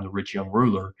and call him the rich young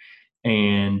ruler,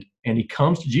 and he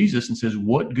comes to Jesus and says,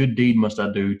 "What good deed must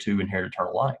I do to inherit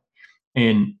eternal life?"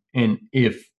 And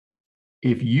if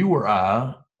you or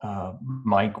I,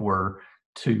 Mike, were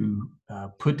to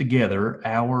put together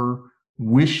our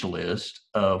wish list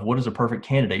of what is a perfect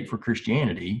candidate for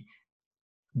Christianity,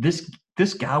 this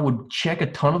guy would check a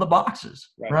ton of the boxes,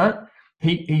 right?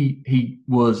 He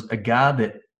was a guy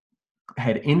that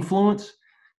had influence.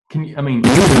 Can you imagine?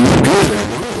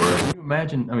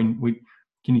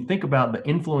 Can you think about the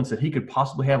influence that he could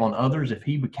possibly have on others if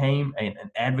he became an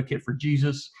advocate for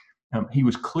Jesus? He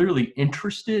was clearly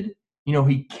interested.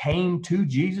 He came to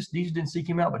Jesus. Jesus didn't seek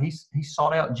him out, but he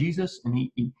sought out Jesus, and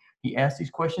he asked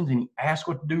these questions, and he asked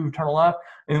what to do with eternal life.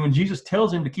 And when Jesus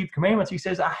tells him to keep the commandments, he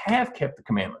says, "I have kept the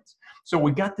commandments." So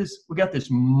we got this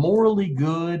morally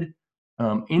good,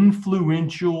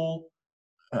 influential,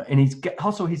 and he's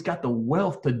got the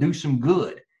wealth to do some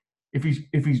good. If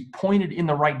he's pointed in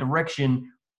the right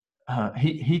direction,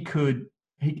 he could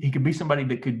be somebody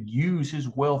that could use his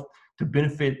wealth to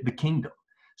benefit the kingdom.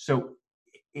 So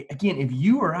again, if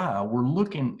you or I were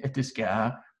looking at this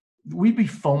guy, we'd be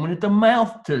foaming at the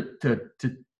mouth to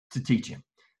teach him.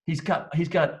 He's got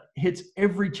hits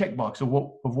every checkbox of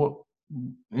what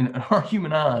in our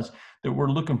human eyes that we're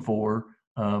looking for,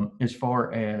 as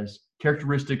far as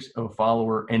characteristics of a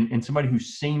follower and somebody who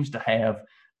seems to have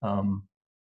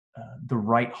the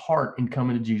right heart in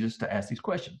coming to Jesus to ask these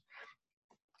questions.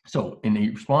 So, and he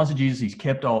responds to Jesus. He's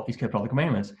kept all the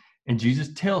commandments. And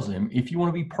Jesus tells him, if you want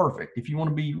to be perfect, if you want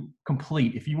to be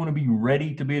complete, if you want to be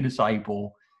ready to be a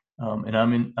disciple, and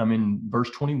I'm in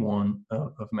verse 21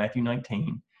 of Matthew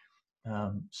 19,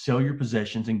 sell your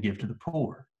possessions and give to the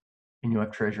poor, and you'll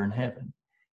have treasure in heaven.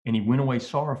 And he went away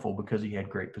sorrowful because he had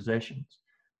great possessions.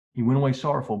 He went away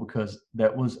sorrowful because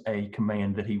that was a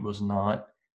command that he was not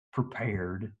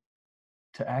prepared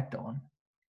to act on.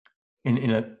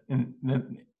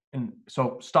 And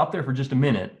so stop there for just a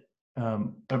minute.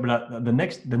 But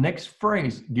the next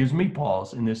phrase gives me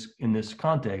pause in this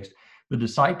context. The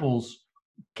disciples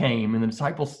came, and the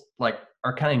disciples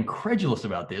are kind of incredulous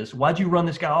about this. Why'd you run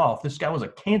this guy off? This guy was a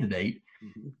candidate.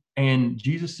 Mm-hmm. And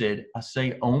Jesus said, "I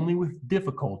say only with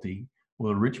difficulty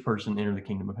will a rich person enter the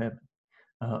kingdom of heaven."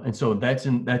 And so that's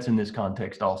in this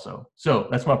context also. So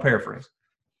that's my paraphrase.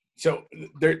 So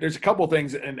there's a couple of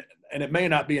things, and it may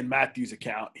not be in Matthew's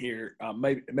account here.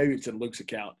 Maybe it's in Luke's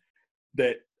account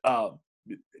that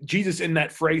Jesus, in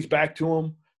that phrase back to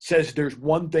him, says, "There's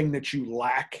one thing that you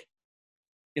lack."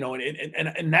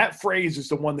 And that phrase is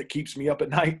the one that keeps me up at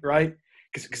night, right?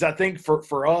 Because I think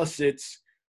for us, it's,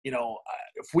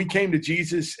 if we came to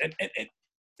Jesus,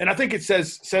 and I think it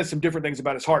says some different things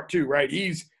about his heart too, right?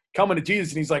 He's coming to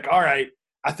Jesus and he's like, "All right,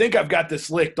 I think I've got this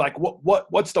licked. Like,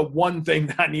 what's the one thing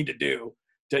that I need to do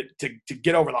to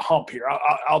get over the hump here?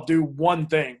 I'll do one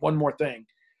more thing."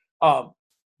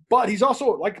 But he's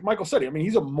also, like Michael said,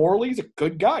 he's a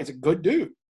good guy. He's a good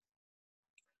dude.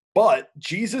 But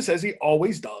Jesus, as he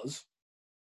always does,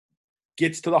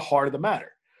 gets to the heart of the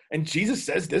matter. And Jesus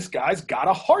says this guy's got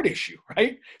a heart issue,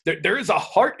 right? There is a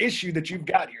heart issue that you've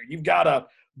got here. You've got a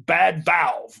bad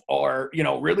valve, or,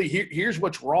 really here's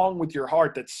what's wrong with your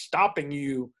heart that's stopping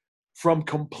you from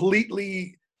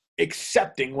completely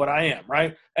accepting what I am,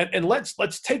 right? And let's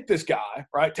take this guy,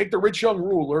 right? Take the rich young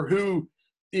ruler who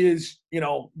is,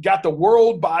 got the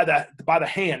world by the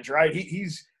hands, right?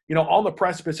 He's, on the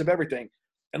precipice of everything.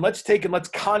 And let's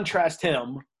contrast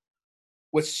him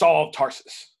with Saul of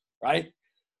Tarsus, right?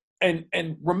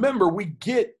 And remember, we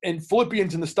get in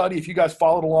Philippians in the study, if you guys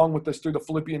followed along with us through the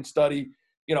Philippians study,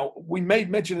 we made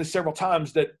mention this several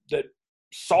times that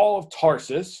Saul of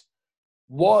Tarsus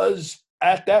was,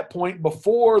 at that point,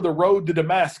 before the road to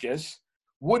Damascus,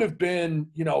 would have been,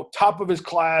 top of his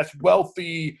class,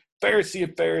 wealthy, Pharisee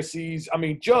of Pharisees.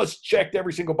 Just checked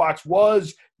every single box,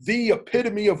 was the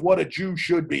epitome of what a Jew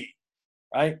should be,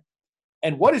 right?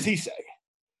 And what does he say?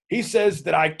 He says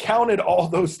that I counted all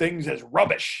those things as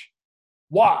rubbish.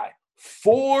 Why?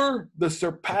 For the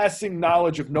surpassing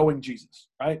knowledge of knowing Jesus,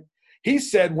 right? He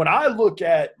said, when I look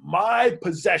at my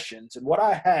possessions and what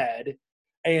I had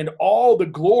and all the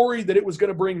glory that it was going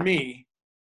to bring me,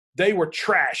 they were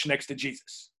trash next to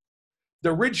Jesus.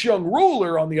 The rich young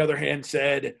ruler, on the other hand,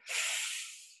 said,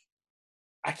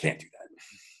 I can't do that.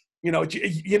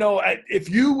 If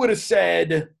you would have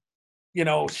said,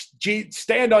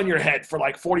 stand on your head for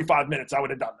like 45 minutes, I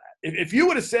would have done that. If you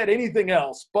would have said anything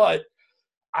else, but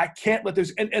I can't let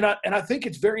this, and I think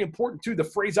it's very important too, the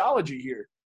phraseology here.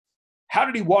 How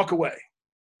did he walk away?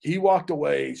 He walked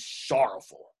away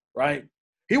sorrowful, right?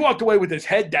 He walked away with his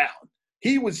head down.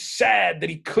 He was sad that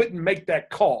he couldn't make that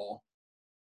call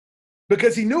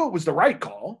because he knew it was the right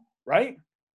call, right?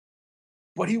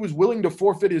 But he was willing to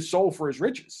forfeit his soul for his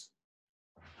riches.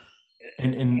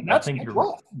 And I think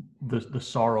the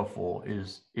sorrowful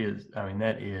is I mean,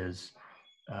 that is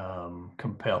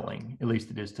compelling. At least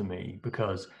it is to me,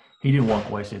 because he didn't walk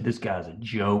away and say, this guy's a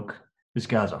joke. This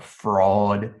guy's a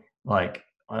fraud. Like,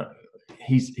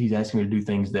 he's asking me to do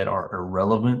things that are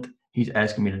irrelevant. He's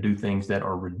asking me to do things that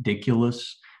are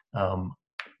ridiculous.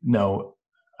 No,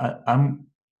 I'm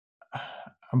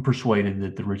persuaded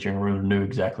that the rich young ruler knew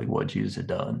exactly what Jesus had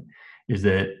done. Is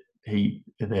that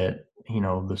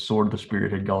the sword of the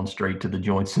Spirit had gone straight to the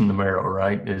joints and the marrow,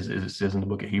 right? As it says in the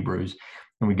book of Hebrews,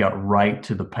 and we got right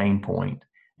to the pain point.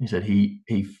 He said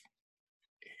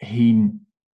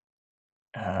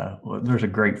there's a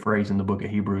great phrase in the book of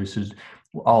Hebrews, says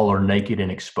all are naked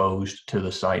and exposed to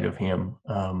the sight of him.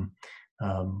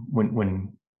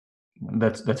 When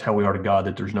that's how we are to God,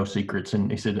 that there's no secrets. And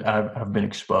he said, I've been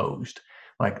exposed.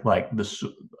 Like this,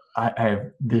 I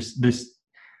have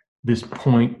this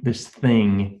point, this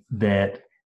thing that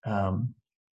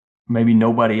maybe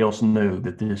nobody else knew,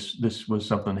 that this was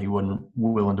something he wasn't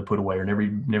willing to put away, or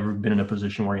never been in a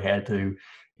position where he had to.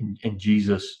 And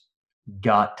Jesus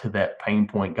got to that pain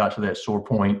point, got to that sore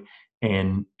point,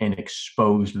 and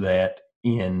exposed that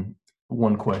in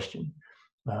one question.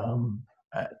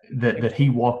 That he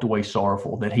walked away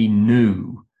sorrowful, that he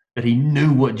knew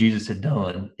what Jesus had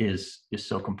done is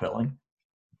so compelling.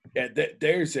 Yeah,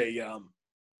 there's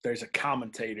a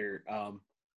commentator.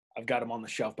 I've got him on the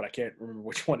shelf, but I can't remember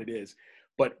which one it is.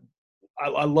 But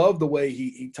I love the way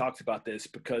he talks about this,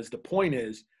 because the point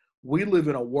is, we live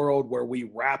in a world where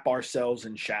we wrap ourselves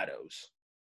in shadows.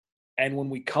 And when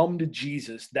we come to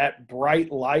Jesus, that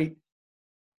bright light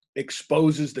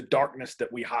exposes the darkness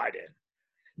that we hide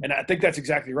in. And I think that's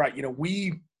exactly right.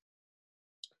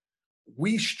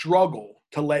 We struggle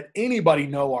to let anybody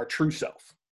know our true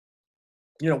self.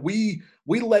 We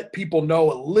let people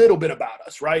know a little bit about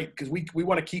us, right? Because we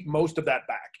want to keep most of that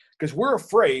back, because we're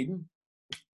afraid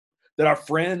that our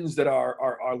friends, that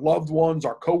our loved ones,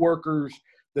 our coworkers,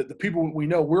 that the people we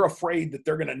know, we're afraid that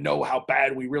they're going to know how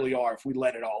bad we really are if we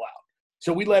let it all out.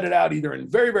 So we let it out either in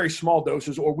very, very small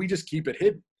doses, or we just keep it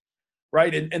hidden,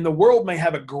 right? And the world may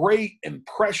have a great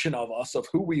impression of us, of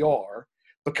who we are,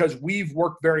 because we've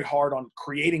worked very hard on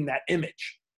creating that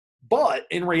image. But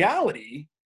in reality,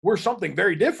 we're something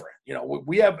very different.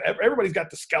 Everybody's got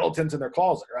the skeletons in their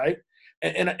closet, right?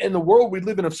 And in the world we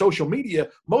live in of social media,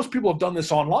 most people have done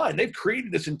this online. They've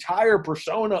created this entire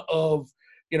persona of,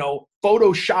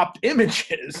 photoshopped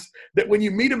images that when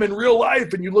you meet them in real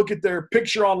life and you look at their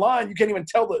picture online, you can't even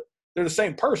tell that they're the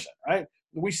same person, right?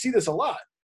 We see this a lot.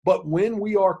 But when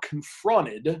we are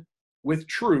confronted with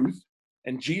truth,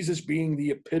 and Jesus being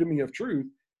the epitome of truth,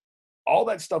 all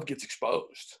that stuff gets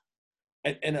exposed.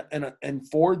 And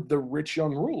for the rich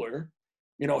young ruler,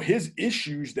 his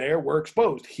issues there were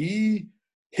exposed.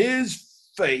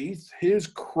 His faith, his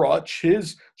crutch,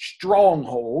 his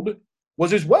stronghold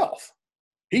was his wealth.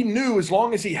 He knew as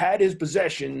long as he had his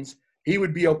possessions, he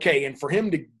would be okay. And for him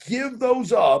to give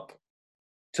those up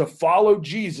to follow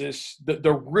Jesus,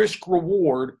 the risk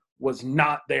reward was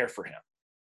not there for him.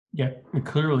 Yeah, and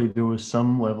clearly there was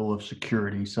some level of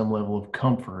security, some level of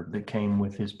comfort that came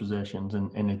with his possessions,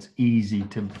 and it's easy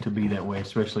to be that way,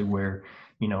 especially where,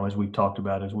 as we've talked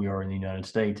about, as we are in the United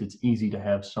States, it's easy to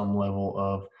have some level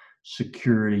of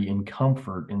security and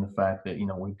comfort in the fact that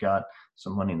we've got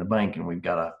some money in the bank and we've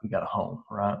got a home,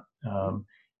 right?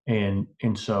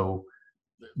 And so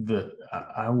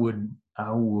I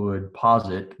would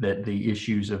posit that the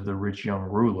issues of the rich young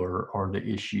ruler are the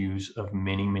issues of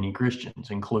many, many Christians,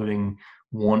 including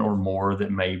one or more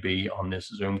that may be on this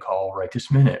Zoom call right this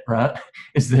minute, right?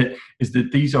 Is that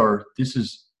this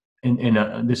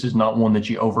is not one that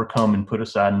you overcome and put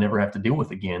aside and never have to deal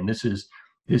with again. This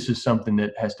is something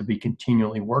that has to be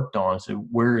continually worked on. So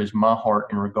where is my heart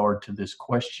in regard to this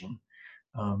question?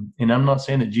 And I'm not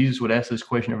saying that Jesus would ask this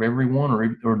question of everyone,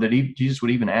 or that Jesus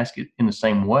would even ask it in the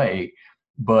same way.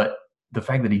 But the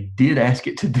fact that he did ask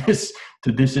it to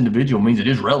this individual means it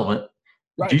is relevant.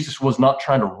 Right. Jesus was not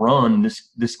trying to run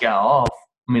this guy off.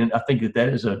 I mean, I think that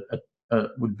is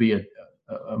would be a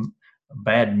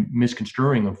bad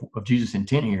misconstruing of Jesus'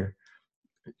 intent here.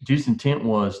 Jesus' intent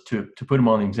was to put him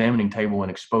on the examining table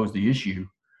and expose the issue,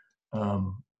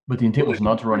 but the intent was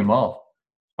not to run him off.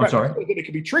 I'm sorry. That it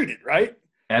could be treated, right?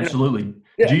 Absolutely.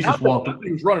 Yeah, Jesus not that walked.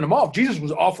 he was running them off. Jesus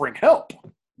was offering help.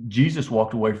 Jesus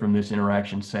walked away from this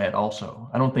interaction sad also.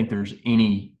 I don't think there's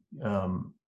any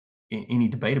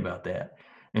debate about that.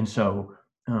 And so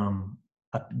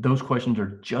those questions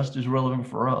are just as relevant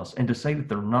for us. And to say that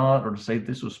they're not, or to say that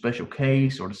this was a special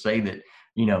case, or to say that,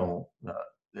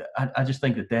 I just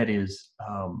think that is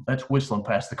that's whistling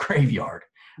past the graveyard.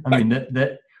 I mean,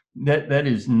 that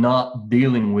is not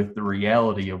dealing with the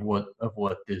reality of what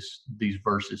these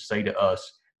verses say to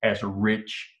us as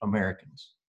rich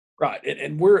Americans. Right.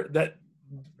 And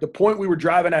the point we were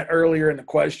driving at earlier in the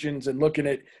questions and looking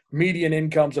at median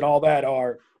incomes and all that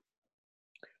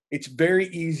it's very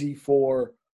easy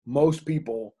for most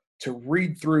people to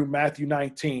read through Matthew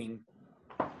 19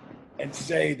 and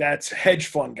say that's hedge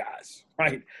fund guys,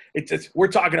 right? We're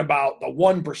talking about the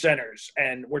 1%ers,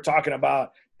 and we're talking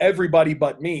about everybody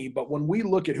but me. But when we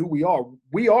look at who we are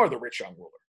the rich young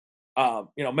ruler.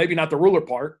 Maybe not the ruler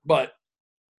part,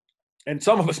 and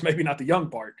some of us maybe not the young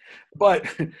part, but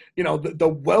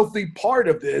the wealthy part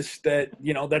of this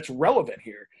that's relevant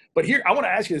here. But here, I want to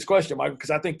ask you this question, Michael,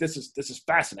 because I think this is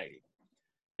fascinating.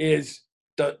 Is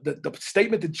the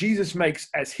statement that Jesus makes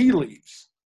as he leaves?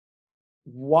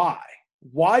 Why?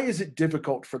 Why is it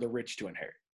difficult for the rich to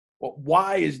inherit? Well,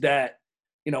 why is that?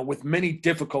 With many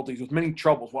difficulties, with many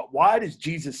troubles. Why does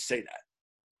Jesus say that?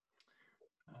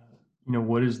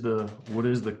 What is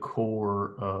the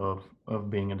core of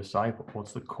being a disciple?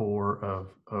 What's the core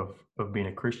of being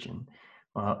a Christian?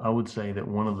 I would say that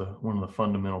one of the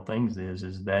fundamental things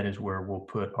is that is where we'll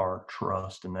put our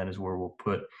trust, and that is where we'll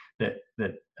put that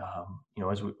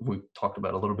as we talked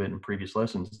about a little bit in previous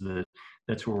lessons,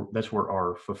 that's where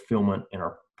our fulfillment and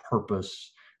our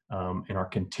purpose and our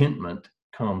contentment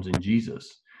comes in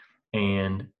Jesus.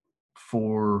 And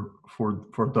for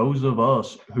those of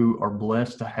us who are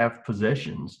blessed to have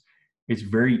possessions, it's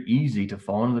very easy to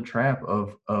fall into the trap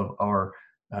of our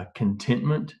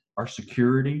contentment, our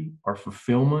security, our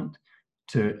fulfillment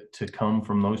to come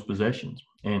from those possessions.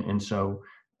 And so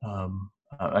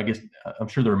I guess I'm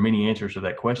sure there are many answers to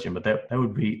that question, but that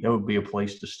would be a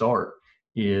place to start.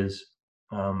 Is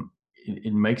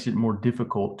it makes it more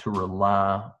difficult to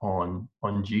rely on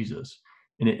Jesus,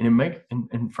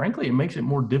 and frankly, it makes it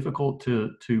more difficult to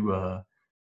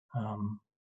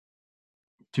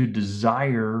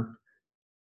desire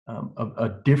a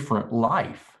different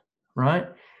life, right?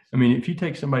 I mean, if you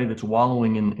take somebody that's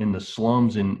wallowing in the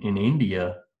slums in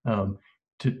India,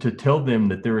 to tell them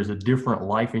that there is a different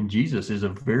life in Jesus is a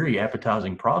very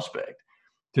appetizing prospect.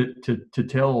 To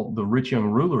tell the rich young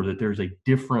ruler that there's a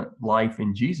different life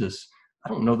in Jesus, I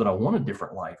don't know that I want a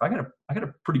different life. I got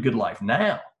a pretty good life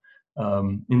now.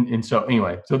 And so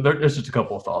anyway, so there's just a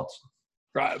couple of thoughts.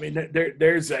 Right. I mean,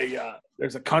 there's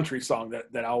a country song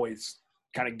that always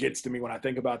kind of gets to me when I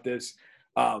think about this.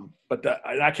 But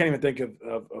I can't even think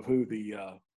of who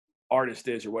the artist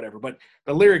is or whatever. But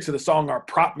the lyrics of the song are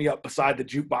 "Prop me up beside the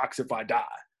jukebox if I die."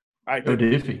 Right. Joe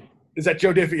Diffie. Is that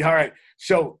Joe Diffie? All right.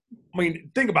 So I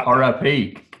mean, think about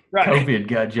R.I.P. Right. COVID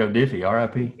got Joe Diffie.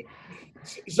 R.I.P.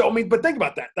 So, I mean, but think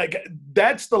about that. Like,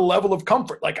 that's the level of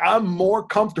comfort. Like, I'm more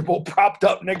comfortable propped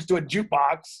up next to a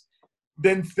jukebox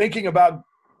than thinking about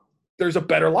there's a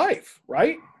better life,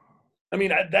 right? I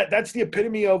mean, that's the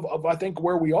epitome of I think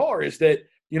where we are is that,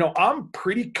 I'm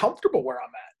pretty comfortable where I'm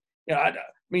at. I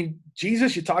mean,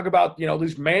 Jesus, you talk about,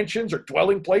 these mansions or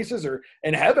dwelling places or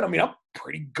in heaven. I mean, I'm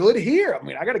pretty good here. I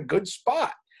mean, I got a good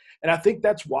spot. And I think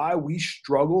that's why we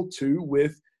struggle too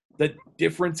with the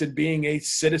difference in being a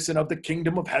citizen of the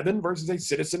kingdom of heaven versus a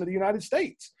citizen of the United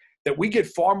States, that we get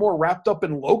far more wrapped up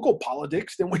in local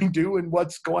politics than we do in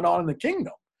what's going on in the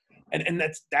kingdom. And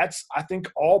that's I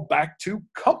think all back to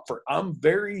comfort. I'm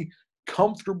very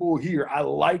comfortable here. I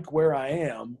like where I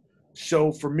am.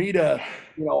 So for me to,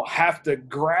 have to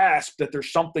grasp that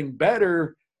there's something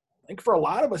better, I think for a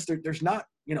lot of us, there's not,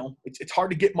 it's hard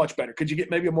to get much better. Could you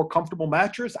get maybe a more comfortable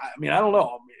mattress? I mean, I don't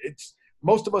know.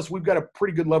 Most of us, we've got a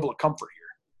pretty good level of comfort here.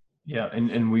 Yeah,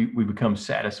 and we become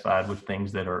satisfied with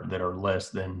things that are less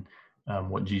than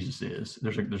what Jesus is.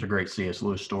 There's a great C.S.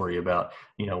 Lewis story about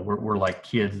we're like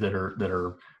kids that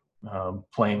are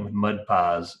playing with mud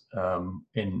pies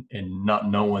and not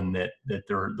knowing that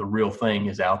the real thing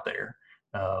is out there.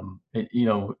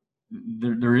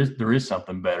 There is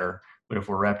something better, but if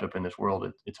we're wrapped up in this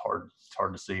world, it's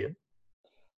hard to see it.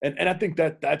 And I think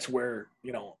that's where,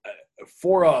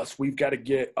 for us, we've got to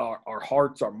get our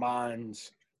hearts, our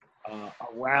minds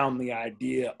around the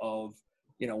idea of,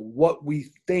 what we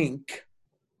think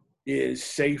is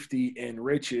safety in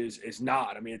riches is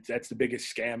not. I mean, that's the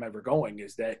biggest scam ever going,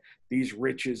 is that these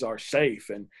riches are safe.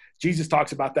 And Jesus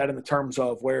talks about that in the terms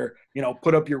of where,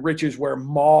 put up your riches where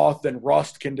moth and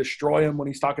rust can destroy them, when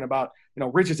he's talking about,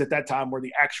 riches at that time were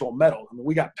the actual metal. I mean,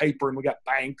 we got paper and we got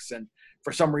banks, and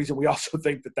for some reason we also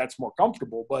think that that's more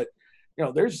comfortable. But,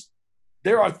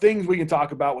 there are things we can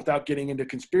talk about without getting into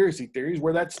conspiracy theories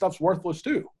where that stuff's worthless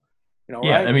too. Yeah,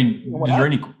 right? I mean,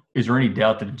 is there any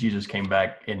doubt that if Jesus came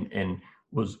back and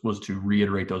was to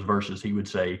reiterate those verses, he would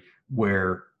say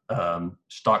where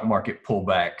stock market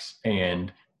pullbacks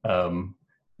and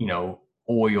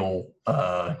oil,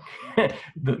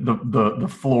 the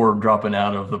floor dropping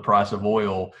out of the price of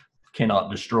oil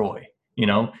cannot destroy.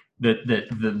 That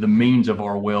the means of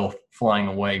our wealth flying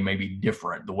away may be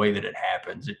different. The way that it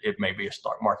happens, it may be a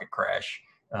stock market crash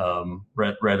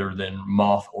rather than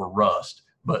moth or rust.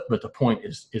 But the point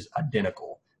is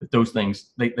identical. That those things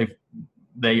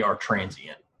they are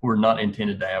transient. We're not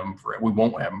intended to have them forever. We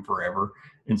won't have them forever,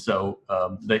 and so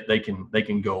they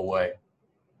can go away.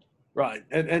 Right,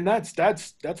 and that's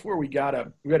where we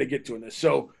gotta get to in this.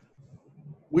 So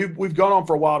we've gone on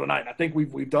for a while tonight. I think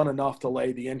we've done enough to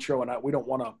lay the intro, and we don't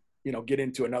want to get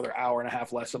into another hour and a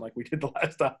half lesson like we did the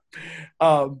last time.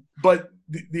 But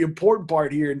the important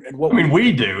part here, and what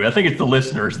we do. I think it's the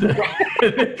listeners that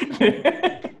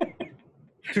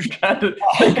trying to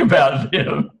think about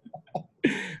them.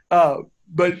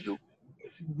 But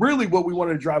really, what we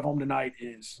wanted to drive home tonight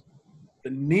is the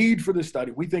need for this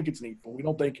study. We think it's needful. We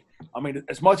don't think. I mean,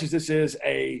 as much as this is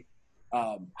a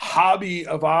hobby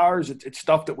of ours, it's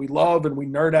stuff that we love and we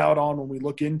nerd out on when we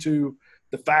look into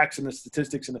the facts and the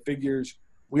statistics and the figures.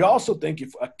 We also think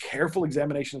if a careful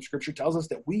examination of Scripture tells us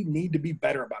that we need to be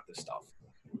better about this stuff.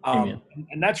 And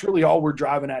that's really all we're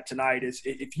driving at tonight is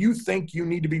if you think you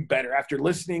need to be better after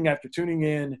listening, after tuning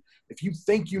in, if you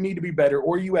think you need to be better,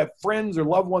 or you have friends or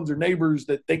loved ones or neighbors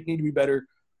that think need to be better,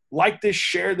 like this,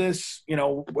 share this,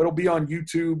 it'll be on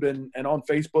YouTube and on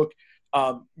Facebook.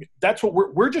 That's what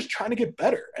we're just trying to get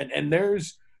better. And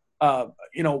there's,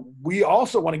 we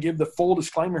also want to give the full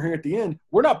disclaimer here at the end.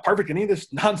 We're not perfect in any of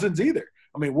this nonsense either.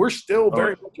 I mean, we're still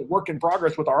very much a work in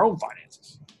progress with our own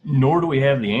finances. Nor do we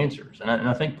have the answers. And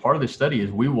I think part of this study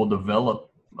is we will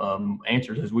develop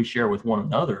answers as we share with one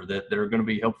another that are going to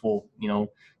be helpful,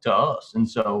 to us. And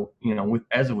so,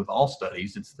 as with all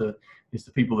studies, it's the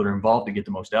people that are involved to get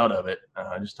the most out of it.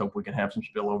 I just hope we can have some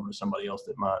spill over to somebody else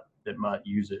that might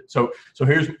use it. So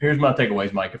here's my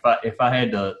takeaways, Mike. If I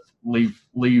had to leave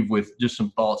with just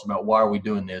some thoughts about why are we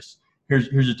doing this, here's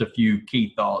just a few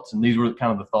key thoughts. And these were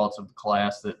kind of the thoughts of the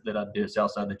class that I did,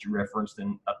 Southside, that you referenced.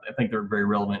 And I think they're very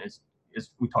relevant as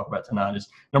we talk about tonight. Is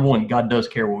number one, God does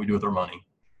care what we do with our money.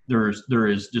 There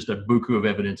is just a buku of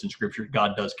evidence in Scripture.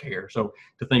 God does care. So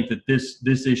to think that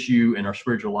this issue and our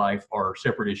spiritual life are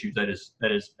separate issues, that is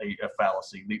a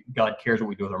fallacy. God cares what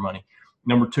we do with our money.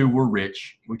 Number two, we're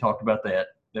rich. We talked about that.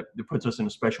 That puts us in a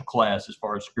special class as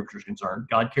far as Scripture is concerned.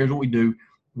 God cares what we do.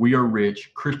 We are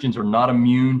rich. Christians are not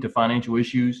immune to financial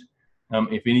issues.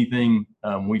 If anything,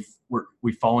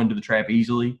 we fall into the trap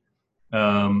easily.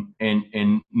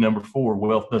 And number four,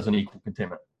 wealth doesn't equal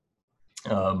contentment.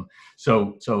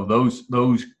 So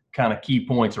those kind of key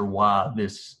points are why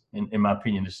this, in my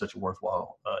opinion, is such a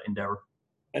worthwhile endeavor.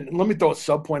 And let me throw a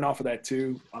sub point off of that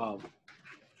too.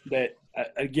 That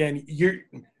again,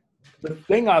 the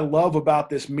thing I love about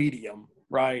this medium,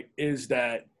 right, is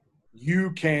that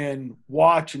you can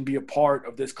watch and be a part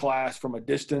of this class from a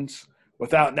distance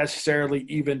without necessarily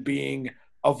even being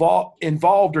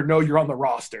involved or know you're on the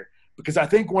roster. Because I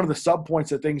think one of the sub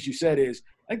points of things you said is,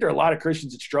 I think there are a lot of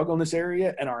Christians that struggle in this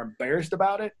area and are embarrassed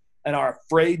about it and are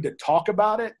afraid to talk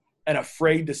about it and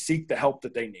afraid to seek the help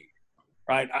that they need,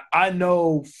 right? I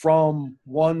know from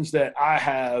ones that I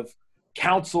have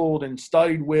counseled and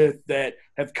studied with that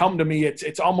have come to me,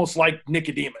 it's almost like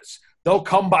Nicodemus. They'll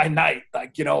come by night,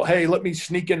 like, hey, let me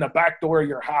sneak in the back door of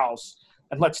your house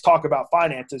and let's talk about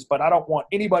finances. But I don't want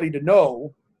anybody to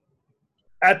know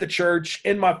at the church,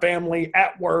 in my family,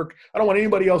 at work. I don't want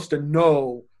anybody else to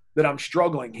know that I'm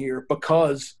struggling here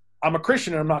because I'm a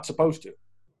Christian and I'm not supposed to.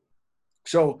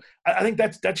 So I think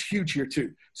that's huge here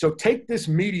too. So take this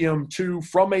medium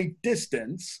from a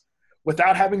distance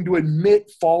without having to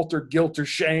admit fault or guilt or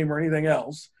shame or anything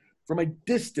else. From a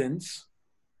distance,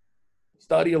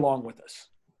 study along with us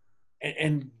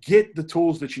and get the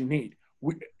tools that you need.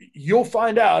 You'll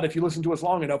find out if you listen to us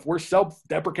long enough, we're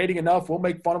self-deprecating enough. We'll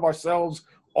make fun of ourselves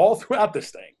all throughout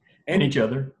this thing. And each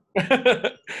other.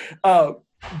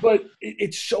 But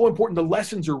it's so important. The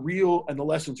lessons are real and the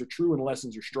lessons are true and the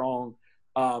lessons are strong.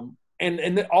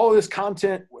 and all of this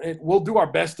content, we'll do our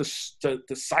best to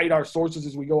cite our sources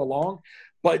as we go along.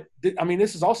 But I mean,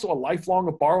 this is also a lifelong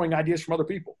of borrowing ideas from other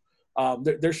people.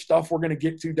 There's stuff we're going to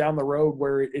get to down the road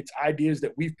where it's ideas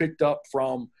that we've picked up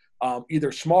from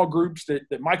either small groups that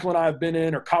Michael and I have been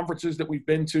in, or conferences that we've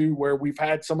been to where we've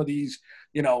had some of these,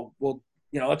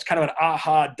 that's kind of an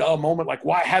aha, duh moment. Like,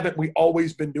 why haven't we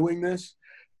always been doing this?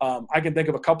 I can think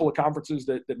of a couple of conferences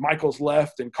that Michael's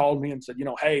left and called me and said,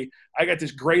 hey, I got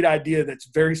this great idea that's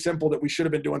very simple that we should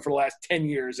have been doing for the last 10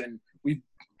 years. And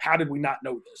how did we not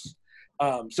know this?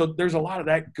 So there's a lot of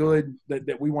that good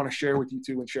that we want to share with you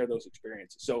too, and share those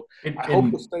experiences. So I hope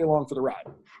you'll stay along for the ride.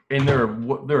 And there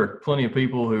are plenty of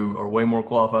people who are way more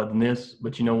qualified than this,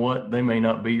 but you know what? They may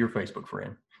not be your Facebook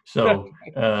friend. So,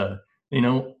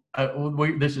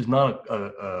 this is not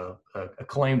a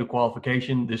claim to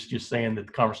qualification. This is just saying that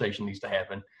the conversation needs to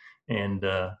happen. And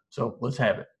so let's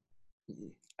have it.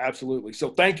 Absolutely. So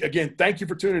thank you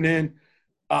for tuning in.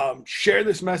 Share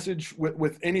this message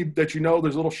with any that there's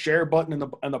a little share button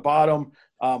in the bottom.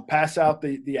 Pass out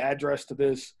the address to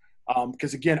this.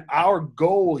 Because again, our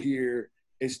goal here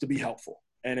is to be helpful.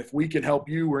 And if we can help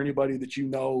you or anybody that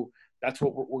that's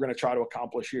what we're going to try to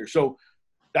accomplish here. So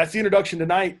that's the introduction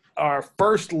tonight. Our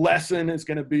first lesson is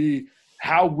going to be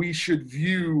how we should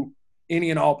view any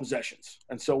and all possessions.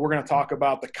 And so we're going to talk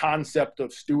about the concept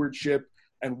of stewardship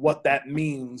and what that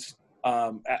means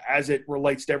as it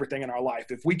relates to everything in our life.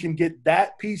 If we can get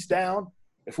that piece down,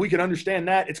 if we can understand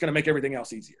that, it's going to make everything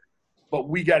else easier. But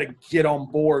we got to get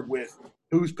on board with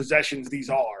whose possessions these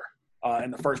are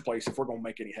in the first place if we're going to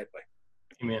make any headway.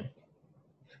 Amen.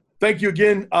 Thank you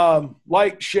again.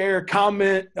 Like, share,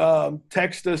 comment,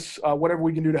 text us, whatever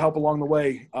we can do to help along the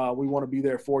way. We want to be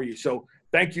there for you. So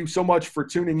thank you so much for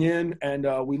tuning in, and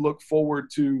we look forward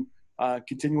to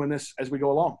continuing this as we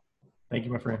go along. Thank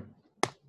you, my friend.